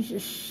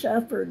Jesus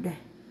suffered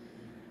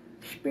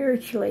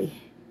spiritually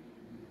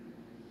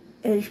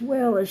as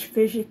well as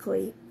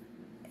physically,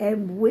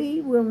 and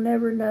we will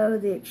never know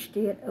the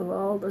extent of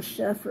all the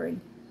suffering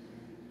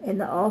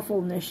and the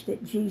awfulness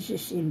that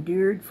Jesus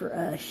endured for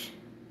us.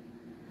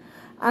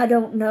 I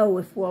don't know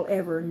if we'll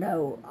ever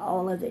know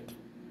all of it.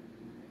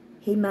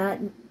 He might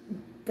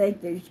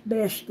think that it's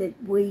best that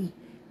we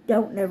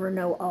don't never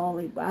know all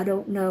of it. I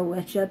don't know.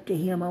 It's up to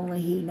him.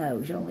 Only he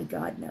knows. Only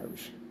God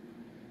knows.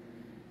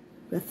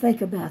 But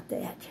think about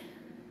that.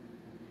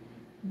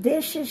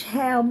 This is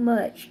how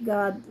much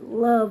God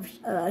loves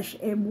us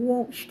and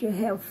wants to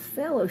have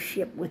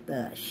fellowship with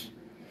us.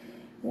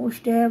 Wants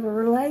to have a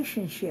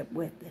relationship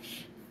with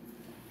us.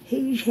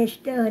 He has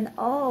done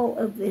all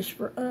of this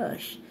for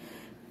us.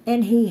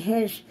 And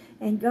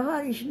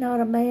God is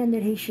not a man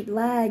that he should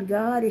lie.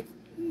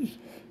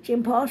 It's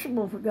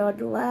impossible for God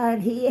to lie.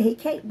 And he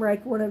can't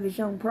break one of his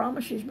own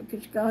promises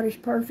because God is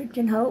perfect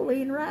and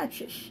holy and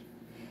righteous.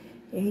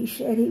 And he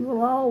said he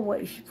will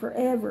always,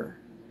 forever,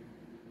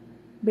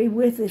 be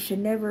with us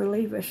and never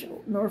leave us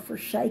nor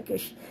forsake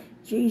us.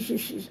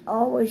 Jesus is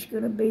always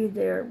going to be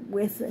there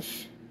with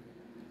us.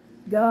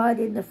 God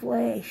in the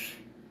flesh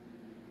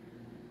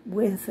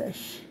with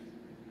us.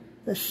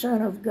 The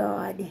Son of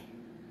God,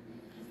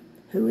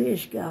 who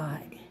is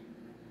God.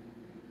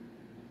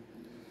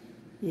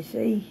 You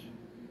see,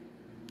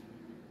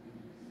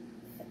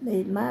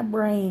 my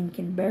brain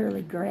can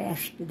barely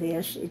grasp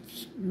this.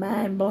 It's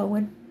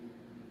mind-blowing.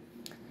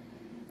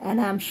 And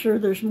I'm sure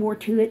there's more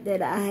to it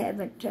that I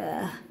haven't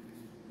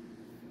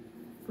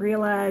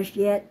realized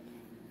yet.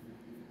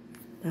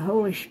 The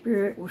Holy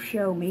Spirit will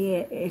show me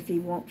if he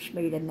wants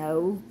me to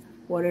know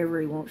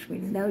whatever he wants me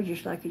to know,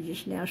 just like he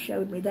just now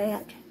showed me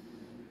that.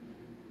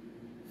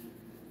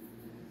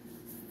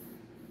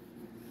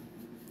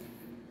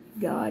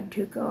 God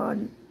took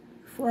on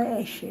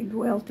flesh and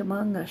dwelt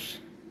among us.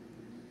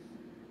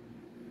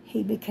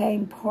 He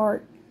became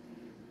part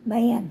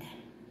man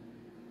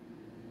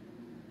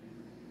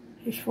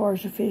as far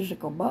as the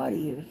physical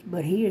body is,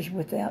 but he is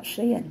without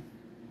sin.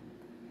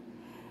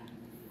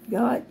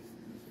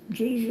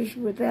 Jesus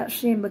without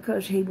sin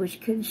because he was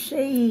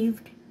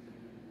conceived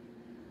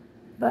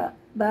by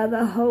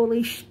the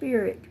Holy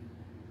Spirit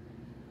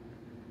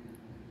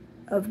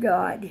of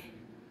God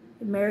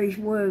in Mary's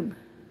womb.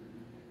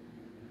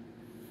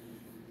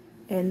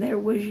 And there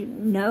was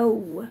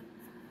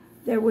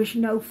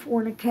no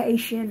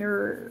fornication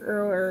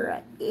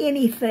or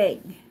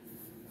anything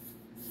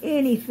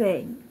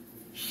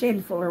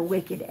sinful or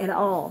wicked at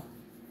all.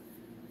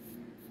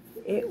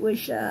 It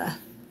was a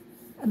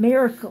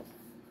miracle.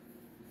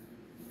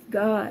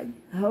 God,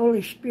 the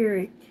Holy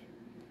Spirit,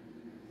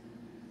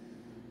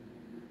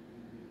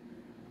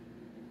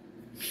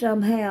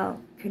 somehow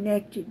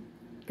connected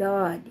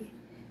God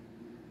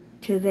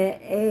to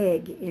that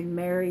egg in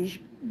Mary's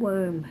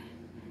womb.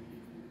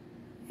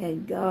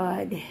 And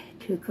God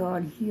took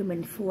on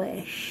human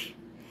flesh.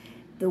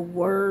 The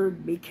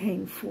Word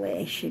became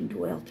flesh and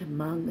dwelt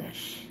among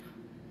us.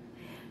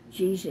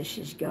 Jesus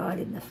is God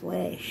in the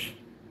flesh.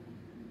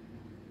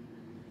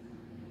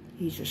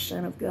 He's the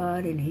Son of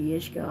God and he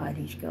is God.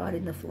 He's God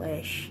in the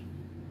flesh.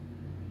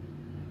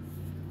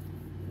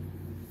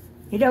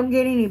 It don't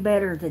get any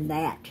better than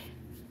that.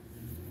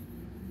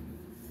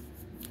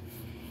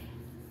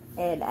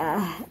 And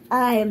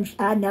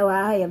I know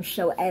I am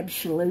so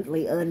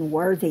absolutely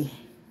unworthy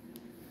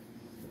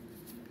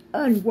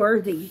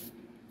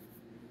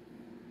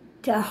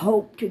to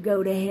hope to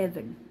go to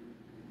heaven.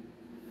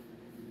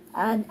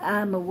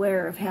 I'm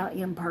aware of how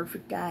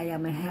imperfect I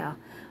am and how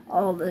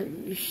all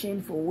the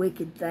sinful,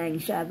 wicked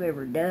things I've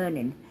ever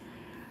done,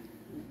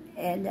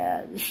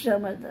 and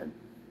some of the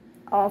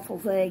awful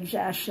things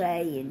I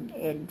say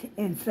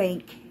and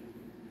think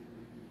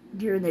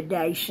during the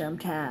day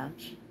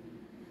sometimes.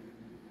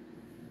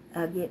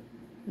 I get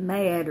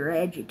mad or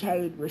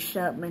agitated with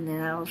something, and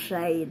then I'll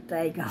say and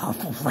think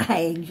awful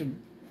things,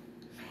 and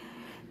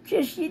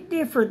just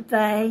different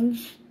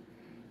things.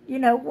 You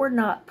know, we're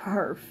not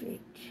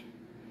perfect,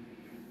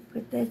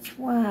 but that's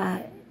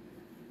why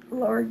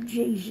Lord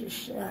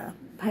Jesus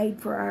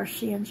paid for our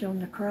sins on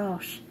the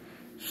cross,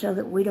 so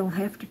that we don't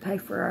have to pay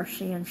for our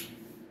sins.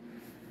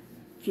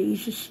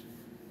 Jesus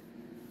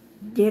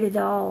did it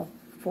all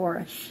for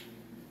us.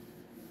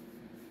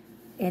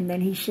 And then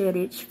he said,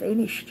 it's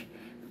finished,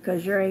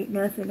 because there ain't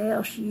nothing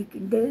else you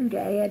can do to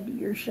add to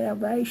your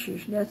salvation.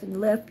 There's nothing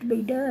left to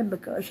be done,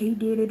 because he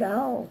did it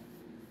all.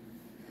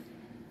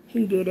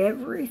 He did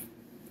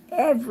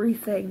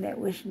everything that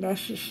was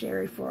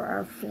necessary for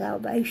our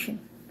salvation.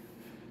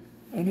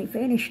 And he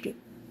finished it.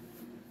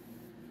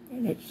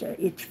 And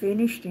it's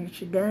finished, and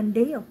it's a done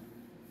deal.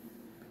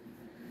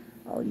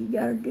 All you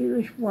got to do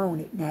is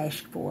want it and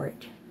ask for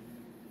it.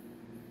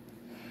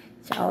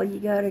 It's all you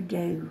got to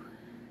do.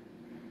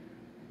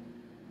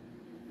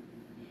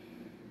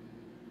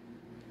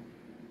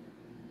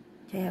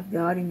 To have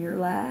God in your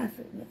life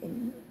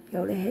and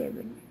go to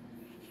heaven,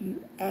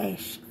 you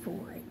ask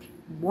for it,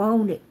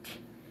 want it,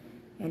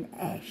 and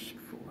ask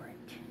for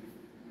it.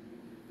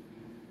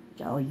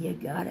 It's all you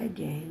got to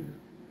do.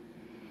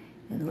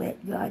 And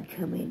let God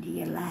come into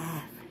your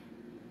life.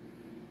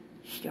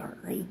 Start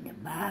reading the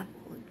Bible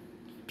and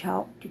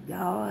talk to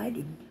God.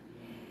 And,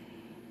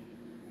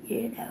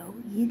 you know,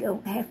 you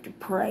don't have to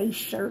pray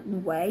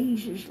certain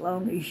ways as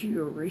long as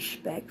you're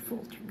respectful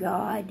to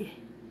God.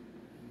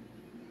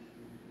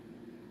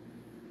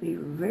 Be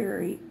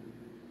very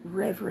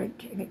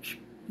reverent and,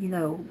 you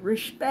know,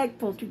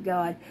 respectful to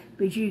God,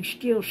 but you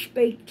still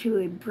speak to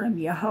him from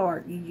your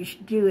heart. You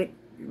just do it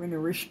in a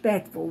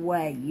respectful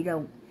way.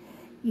 You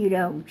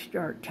don't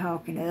start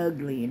talking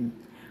ugly and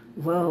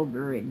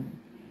vulgar and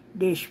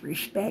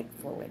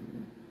disrespectful,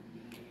 and,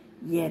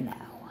 you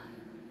know,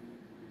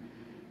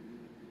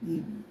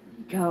 you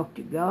talk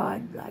to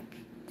God like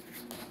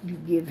you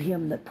give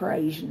him the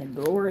praise and the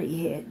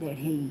glory that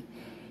he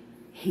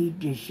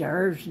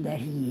deserves and that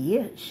he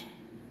is.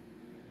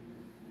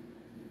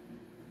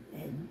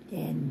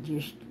 And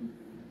just,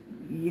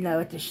 you know,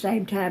 at the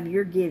same time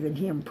you're giving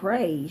him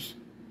praise,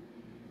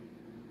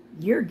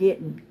 you're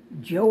getting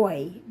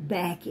joy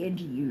back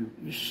into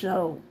your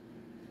soul,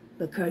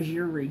 because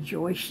you're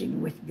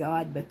rejoicing with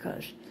God.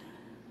 Because,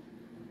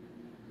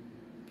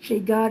 see,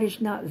 God is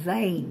not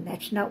vain.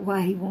 That's not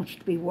why he wants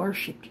to be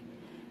worshipped.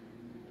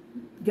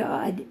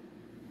 God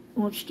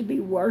wants to be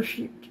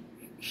worshipped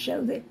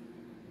so that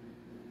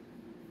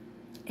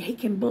he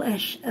can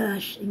bless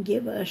us and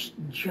give us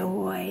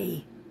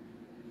joy.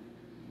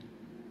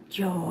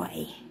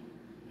 Joy.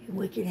 And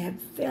we can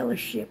have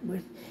fellowship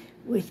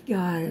with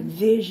God and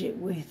visit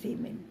with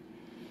him and,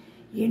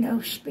 you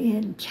know,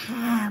 spend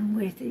time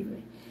with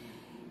him.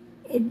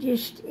 And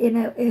just in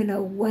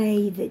a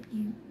way that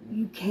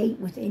you can't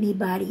with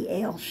anybody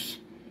else.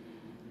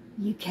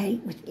 You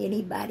can't with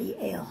anybody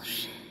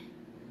else.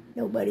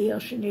 Nobody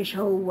else in this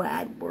whole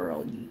wide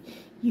world.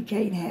 You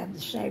can't have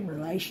the same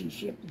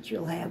relationship that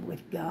you'll have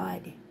with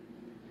God.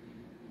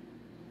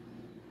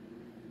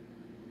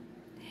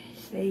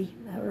 See,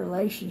 my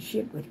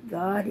relationship with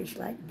God is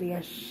like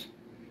this.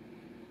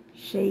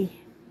 See,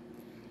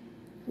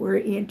 we're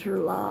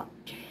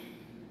interlocked.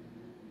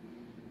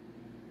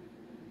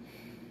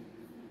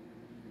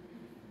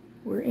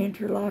 We're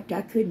interlocked.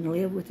 I couldn't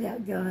live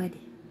without God.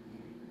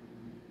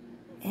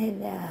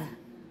 And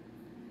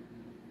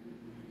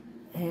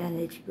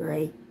it's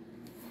great.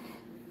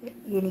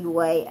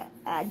 Anyway,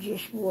 I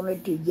just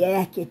wanted to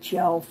yak at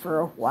y'all for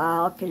a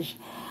while, because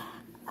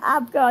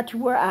I've got to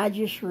where I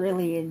just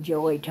really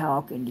enjoy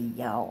talking to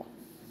y'all.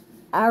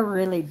 I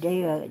really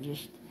do.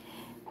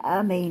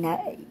 I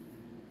might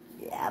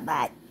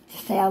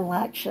sound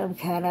like some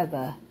kind of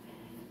a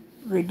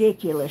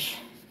ridiculous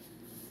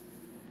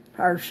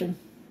person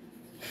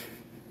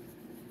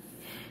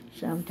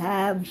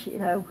sometimes, you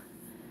know,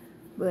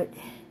 but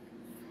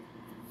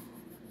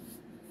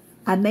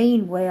I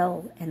mean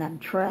well, and I'm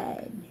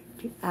trying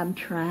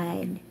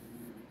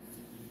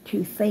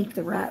to think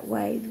the right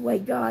way, the way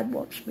God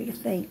wants me to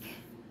think.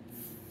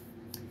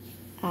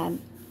 I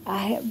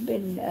have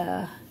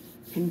been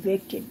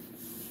convicted.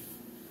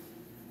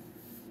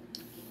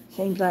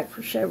 Seems like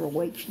for several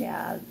weeks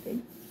now I've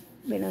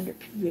been under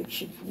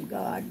conviction from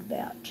God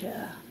about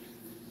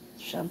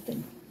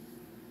something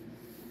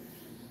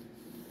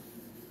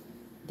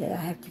that I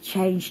have to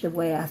change the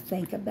way I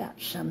think about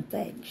some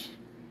things.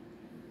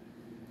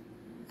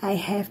 I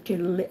have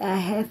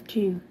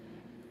to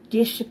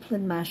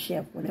discipline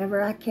myself.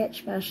 Whenever I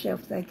catch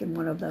myself thinking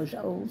one of those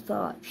old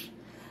thoughts,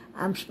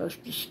 I'm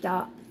supposed to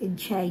stop and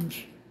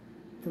change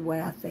the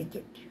way I think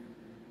it.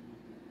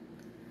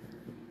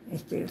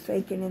 Instead of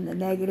thinking in the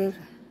negative,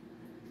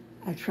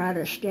 I try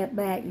to step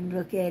back and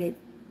look at it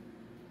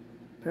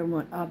from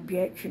an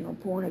objectional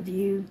point of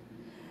view,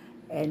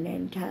 and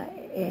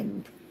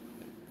then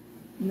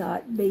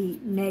not be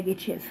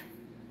negative,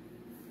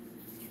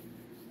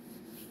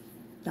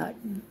 not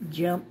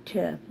jump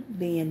to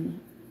being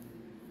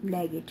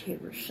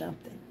negative or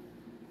something.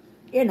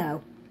 You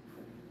know,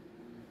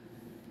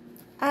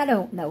 I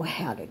don't know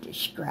how to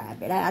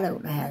describe it. I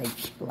don't know how to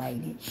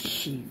explain it.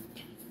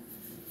 Shoot.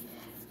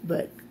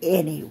 But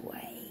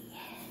anyway,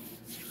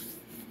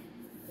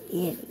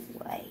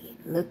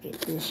 look at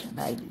this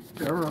baby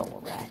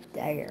girl right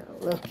there.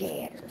 Look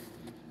at her.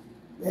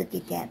 Look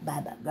at that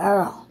baby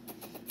girl.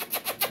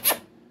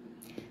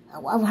 I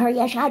love her,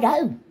 yes I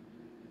do.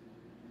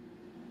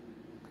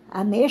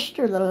 I missed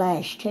her the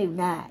last 2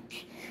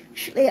 nights.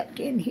 Slept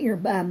in here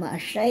by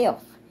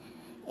myself,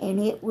 and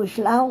it was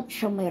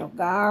lonesome, little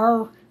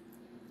girl.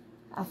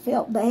 I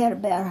felt bad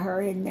about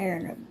her in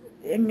there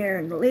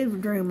in the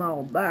living room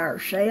all by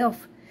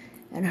herself,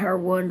 and her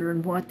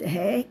wondering what the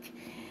heck.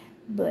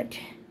 But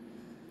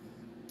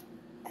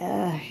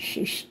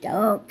she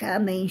stunk. I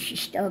mean, she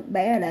stunk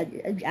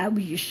bad. I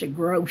was just so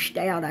grossed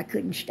out. I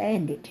couldn't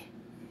stand it.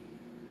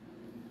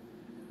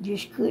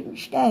 Just couldn't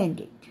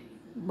stand it.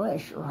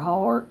 Bless her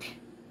heart.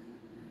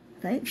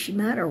 I think she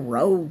might have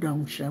rolled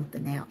on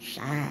something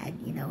outside,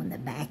 you know, in the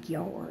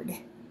backyard.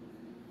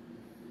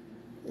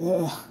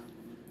 Ugh.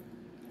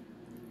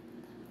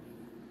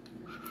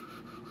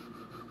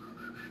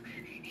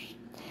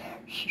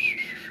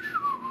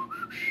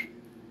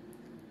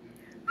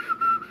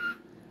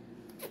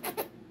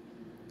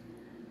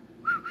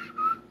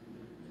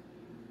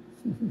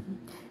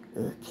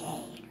 Look at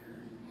her.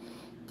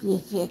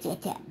 Just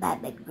look at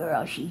that baby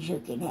girl. She's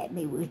looking at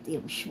me with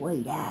them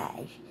sweet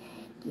eyes.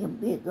 Them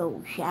big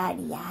old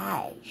shiny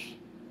eyes.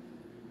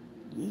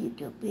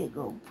 Little big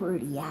old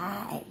pretty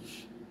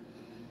eyes.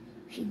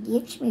 She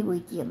gets me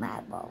with them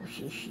eyeballs.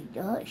 Yes, she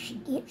does. She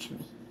gets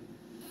me.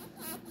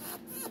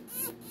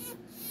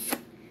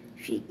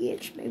 She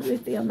gets me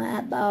with them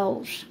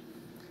eyeballs.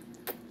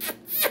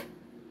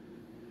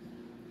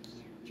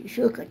 She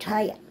shook her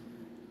tail.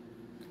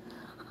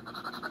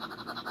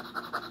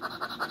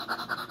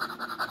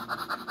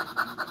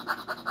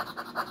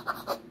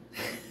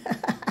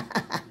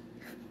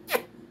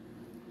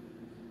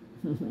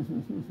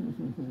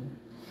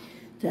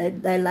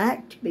 They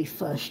like to be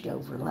fussed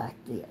over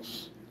like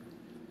this.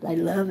 They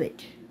love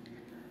it.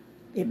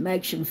 It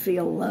makes them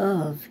feel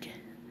loved.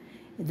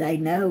 They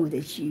know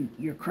that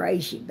you're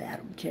crazy about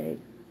them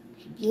too.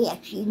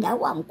 Yes, you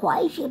know I'm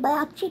crazy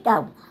about you,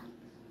 don't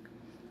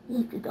I?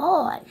 You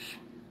gosh.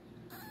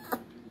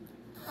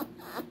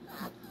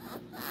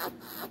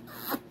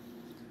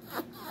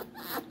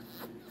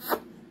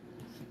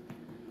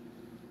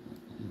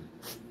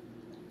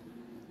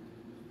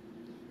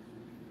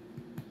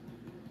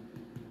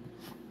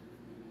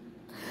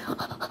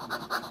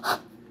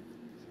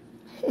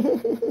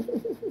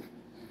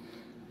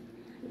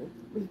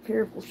 Be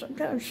careful.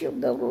 Sometimes she'll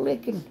go to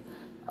licking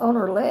on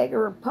her leg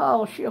or her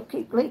paw. She'll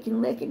keep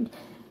licking,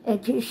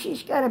 until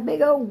she's got a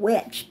big old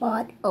wet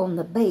spot on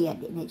the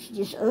bed, and it's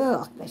just,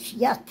 ugh, that's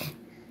yuck.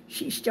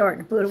 She's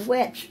starting to put a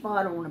wet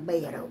spot on the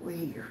bed over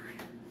here.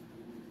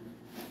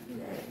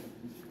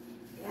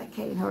 I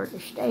can't hardly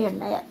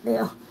stand that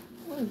now.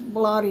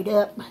 Blot it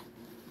up.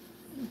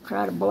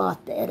 Try to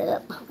blot that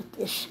up with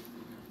this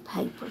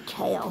paper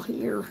towel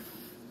here.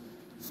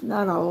 It's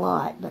not a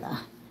lot, but I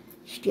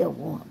still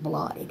want to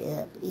blot it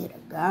up. It a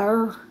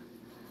girl.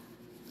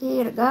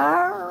 It a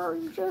girl.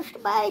 Just a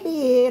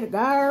baby. It a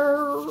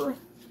girl.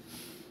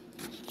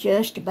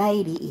 Just a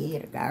baby.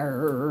 It a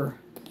girl.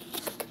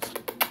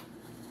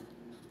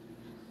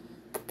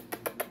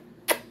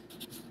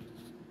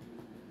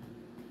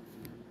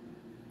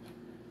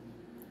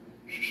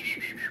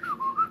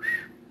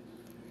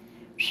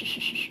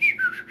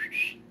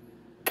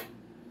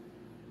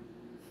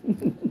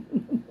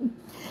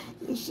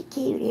 You're so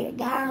cute, little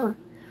girl.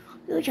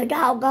 You're so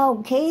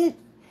doggone cute.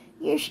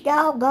 You're so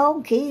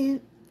doggone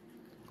cute.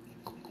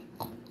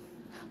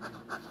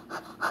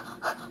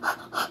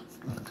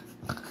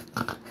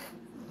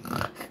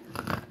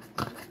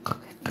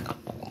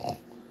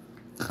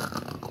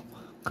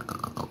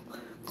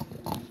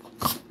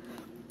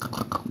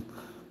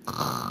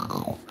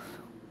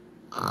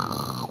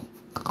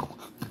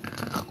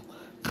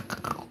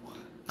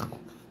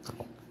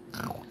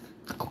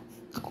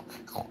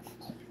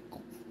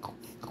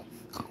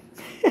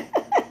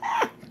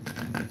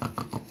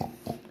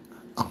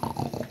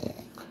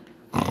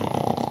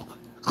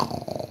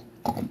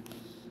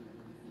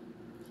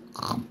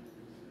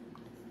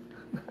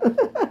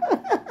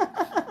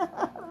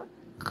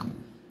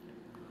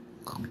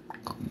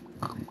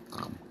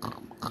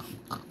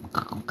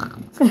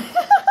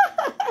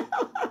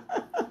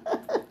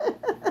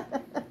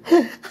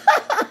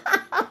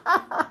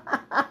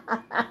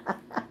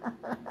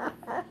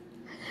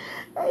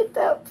 Ain't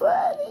that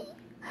funny?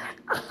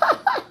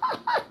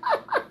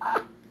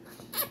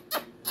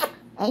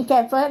 Ain't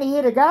that funny,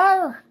 little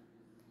girl?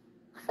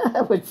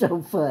 That was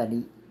so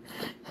funny.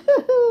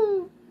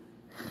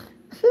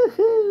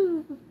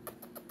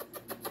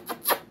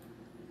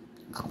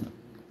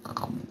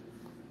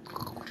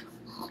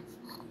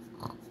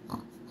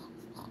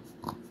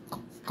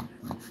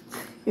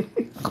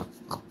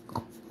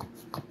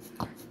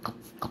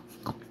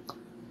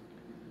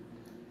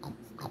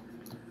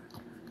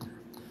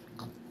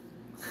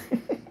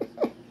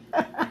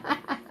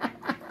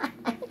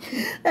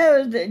 That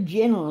was the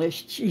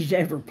gentlest she's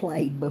ever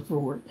played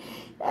before.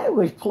 That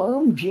was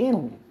plumb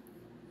gentle.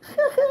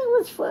 It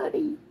was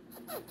funny.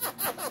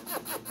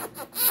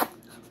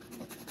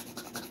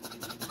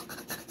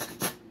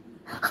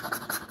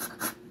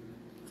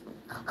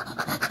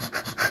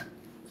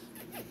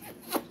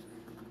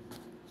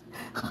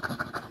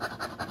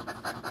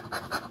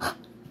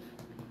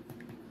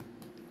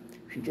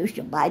 She's just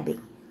a baby.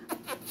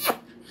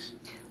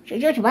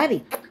 She's just a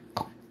baby.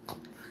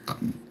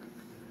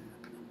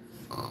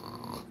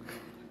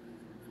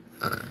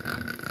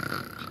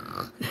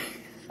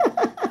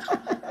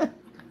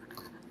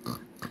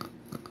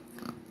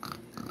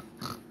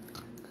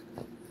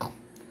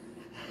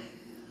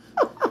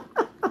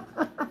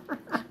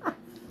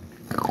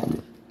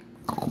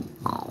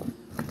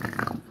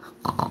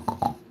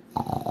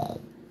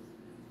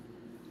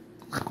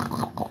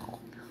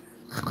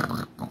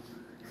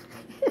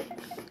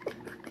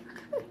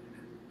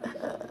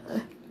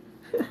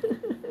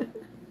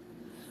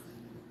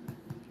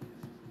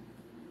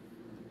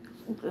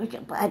 She's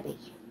a baby.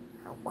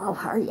 I love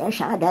her,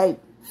 yes I do.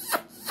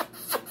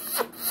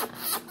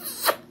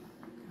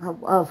 I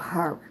love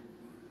her.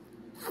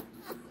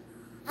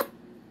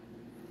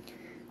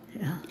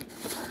 Yeah.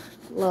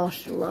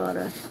 Lost a lot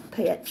of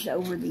pets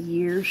over the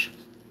years.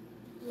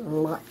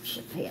 Lots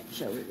of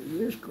pets over the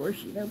years. Of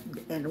course, you know,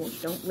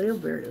 animals don't live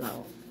very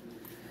long.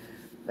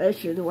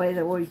 Especially the way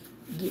they always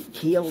get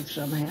killed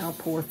somehow,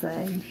 poor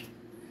things.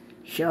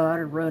 Shot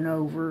or run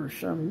over or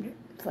something.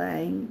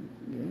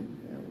 You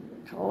know,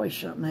 there's always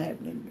something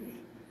happening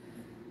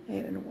to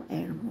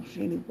animals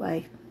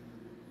anyway.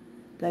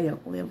 They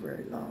don't live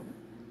very long.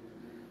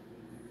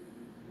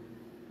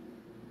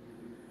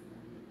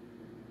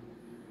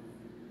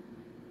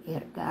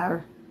 Hit a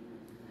guy,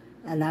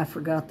 and I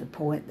forgot the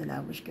point that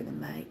I was going to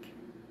make.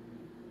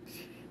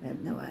 I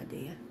have no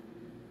idea.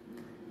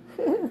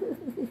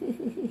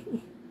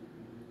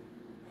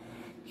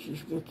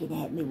 She's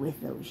looking at me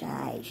with those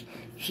eyes.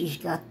 She's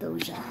got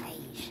those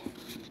eyes.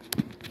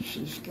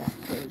 She's got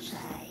those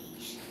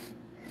eyes.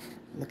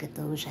 Look at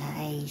those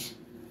eyes.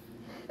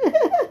 Look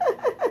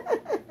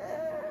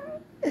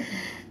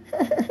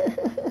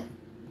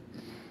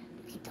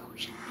at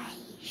those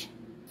eyes.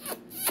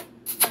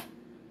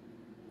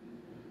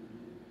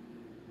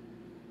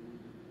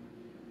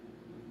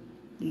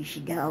 You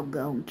should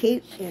doggone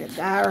cute, little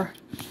girl.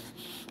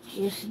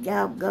 She's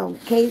doggone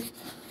cute.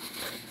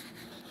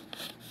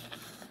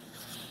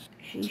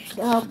 She's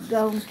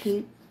doggone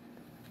cute.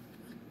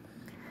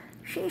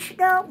 She's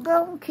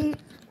doggone cute.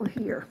 Well,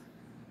 here.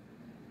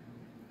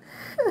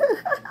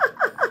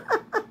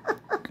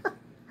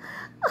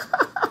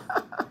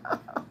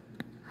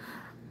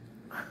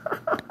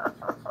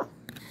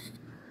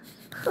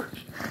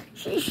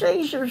 She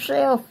sees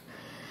herself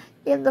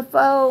in the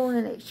phone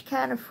and it's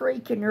kind of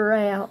freaking her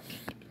out.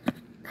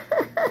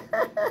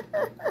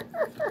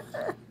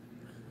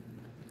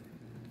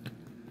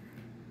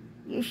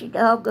 You should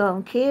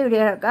doggone cute,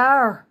 little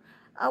girl.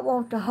 I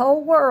want the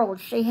whole world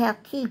to see how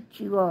cute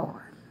you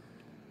are.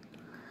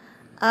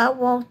 I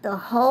want the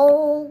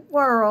whole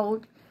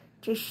world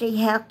to see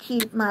how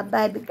cute my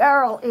baby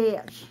girl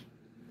is.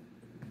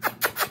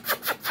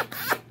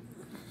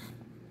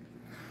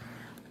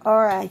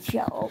 All right,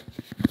 y'all.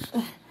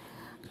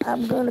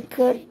 I'm going to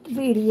cut the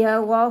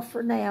video off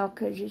for now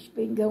because it's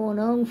been going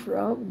on for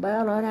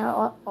about an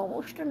hour,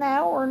 almost an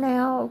hour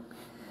now.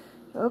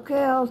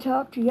 Okay, I'll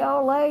talk to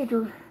y'all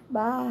later.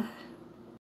 Bye.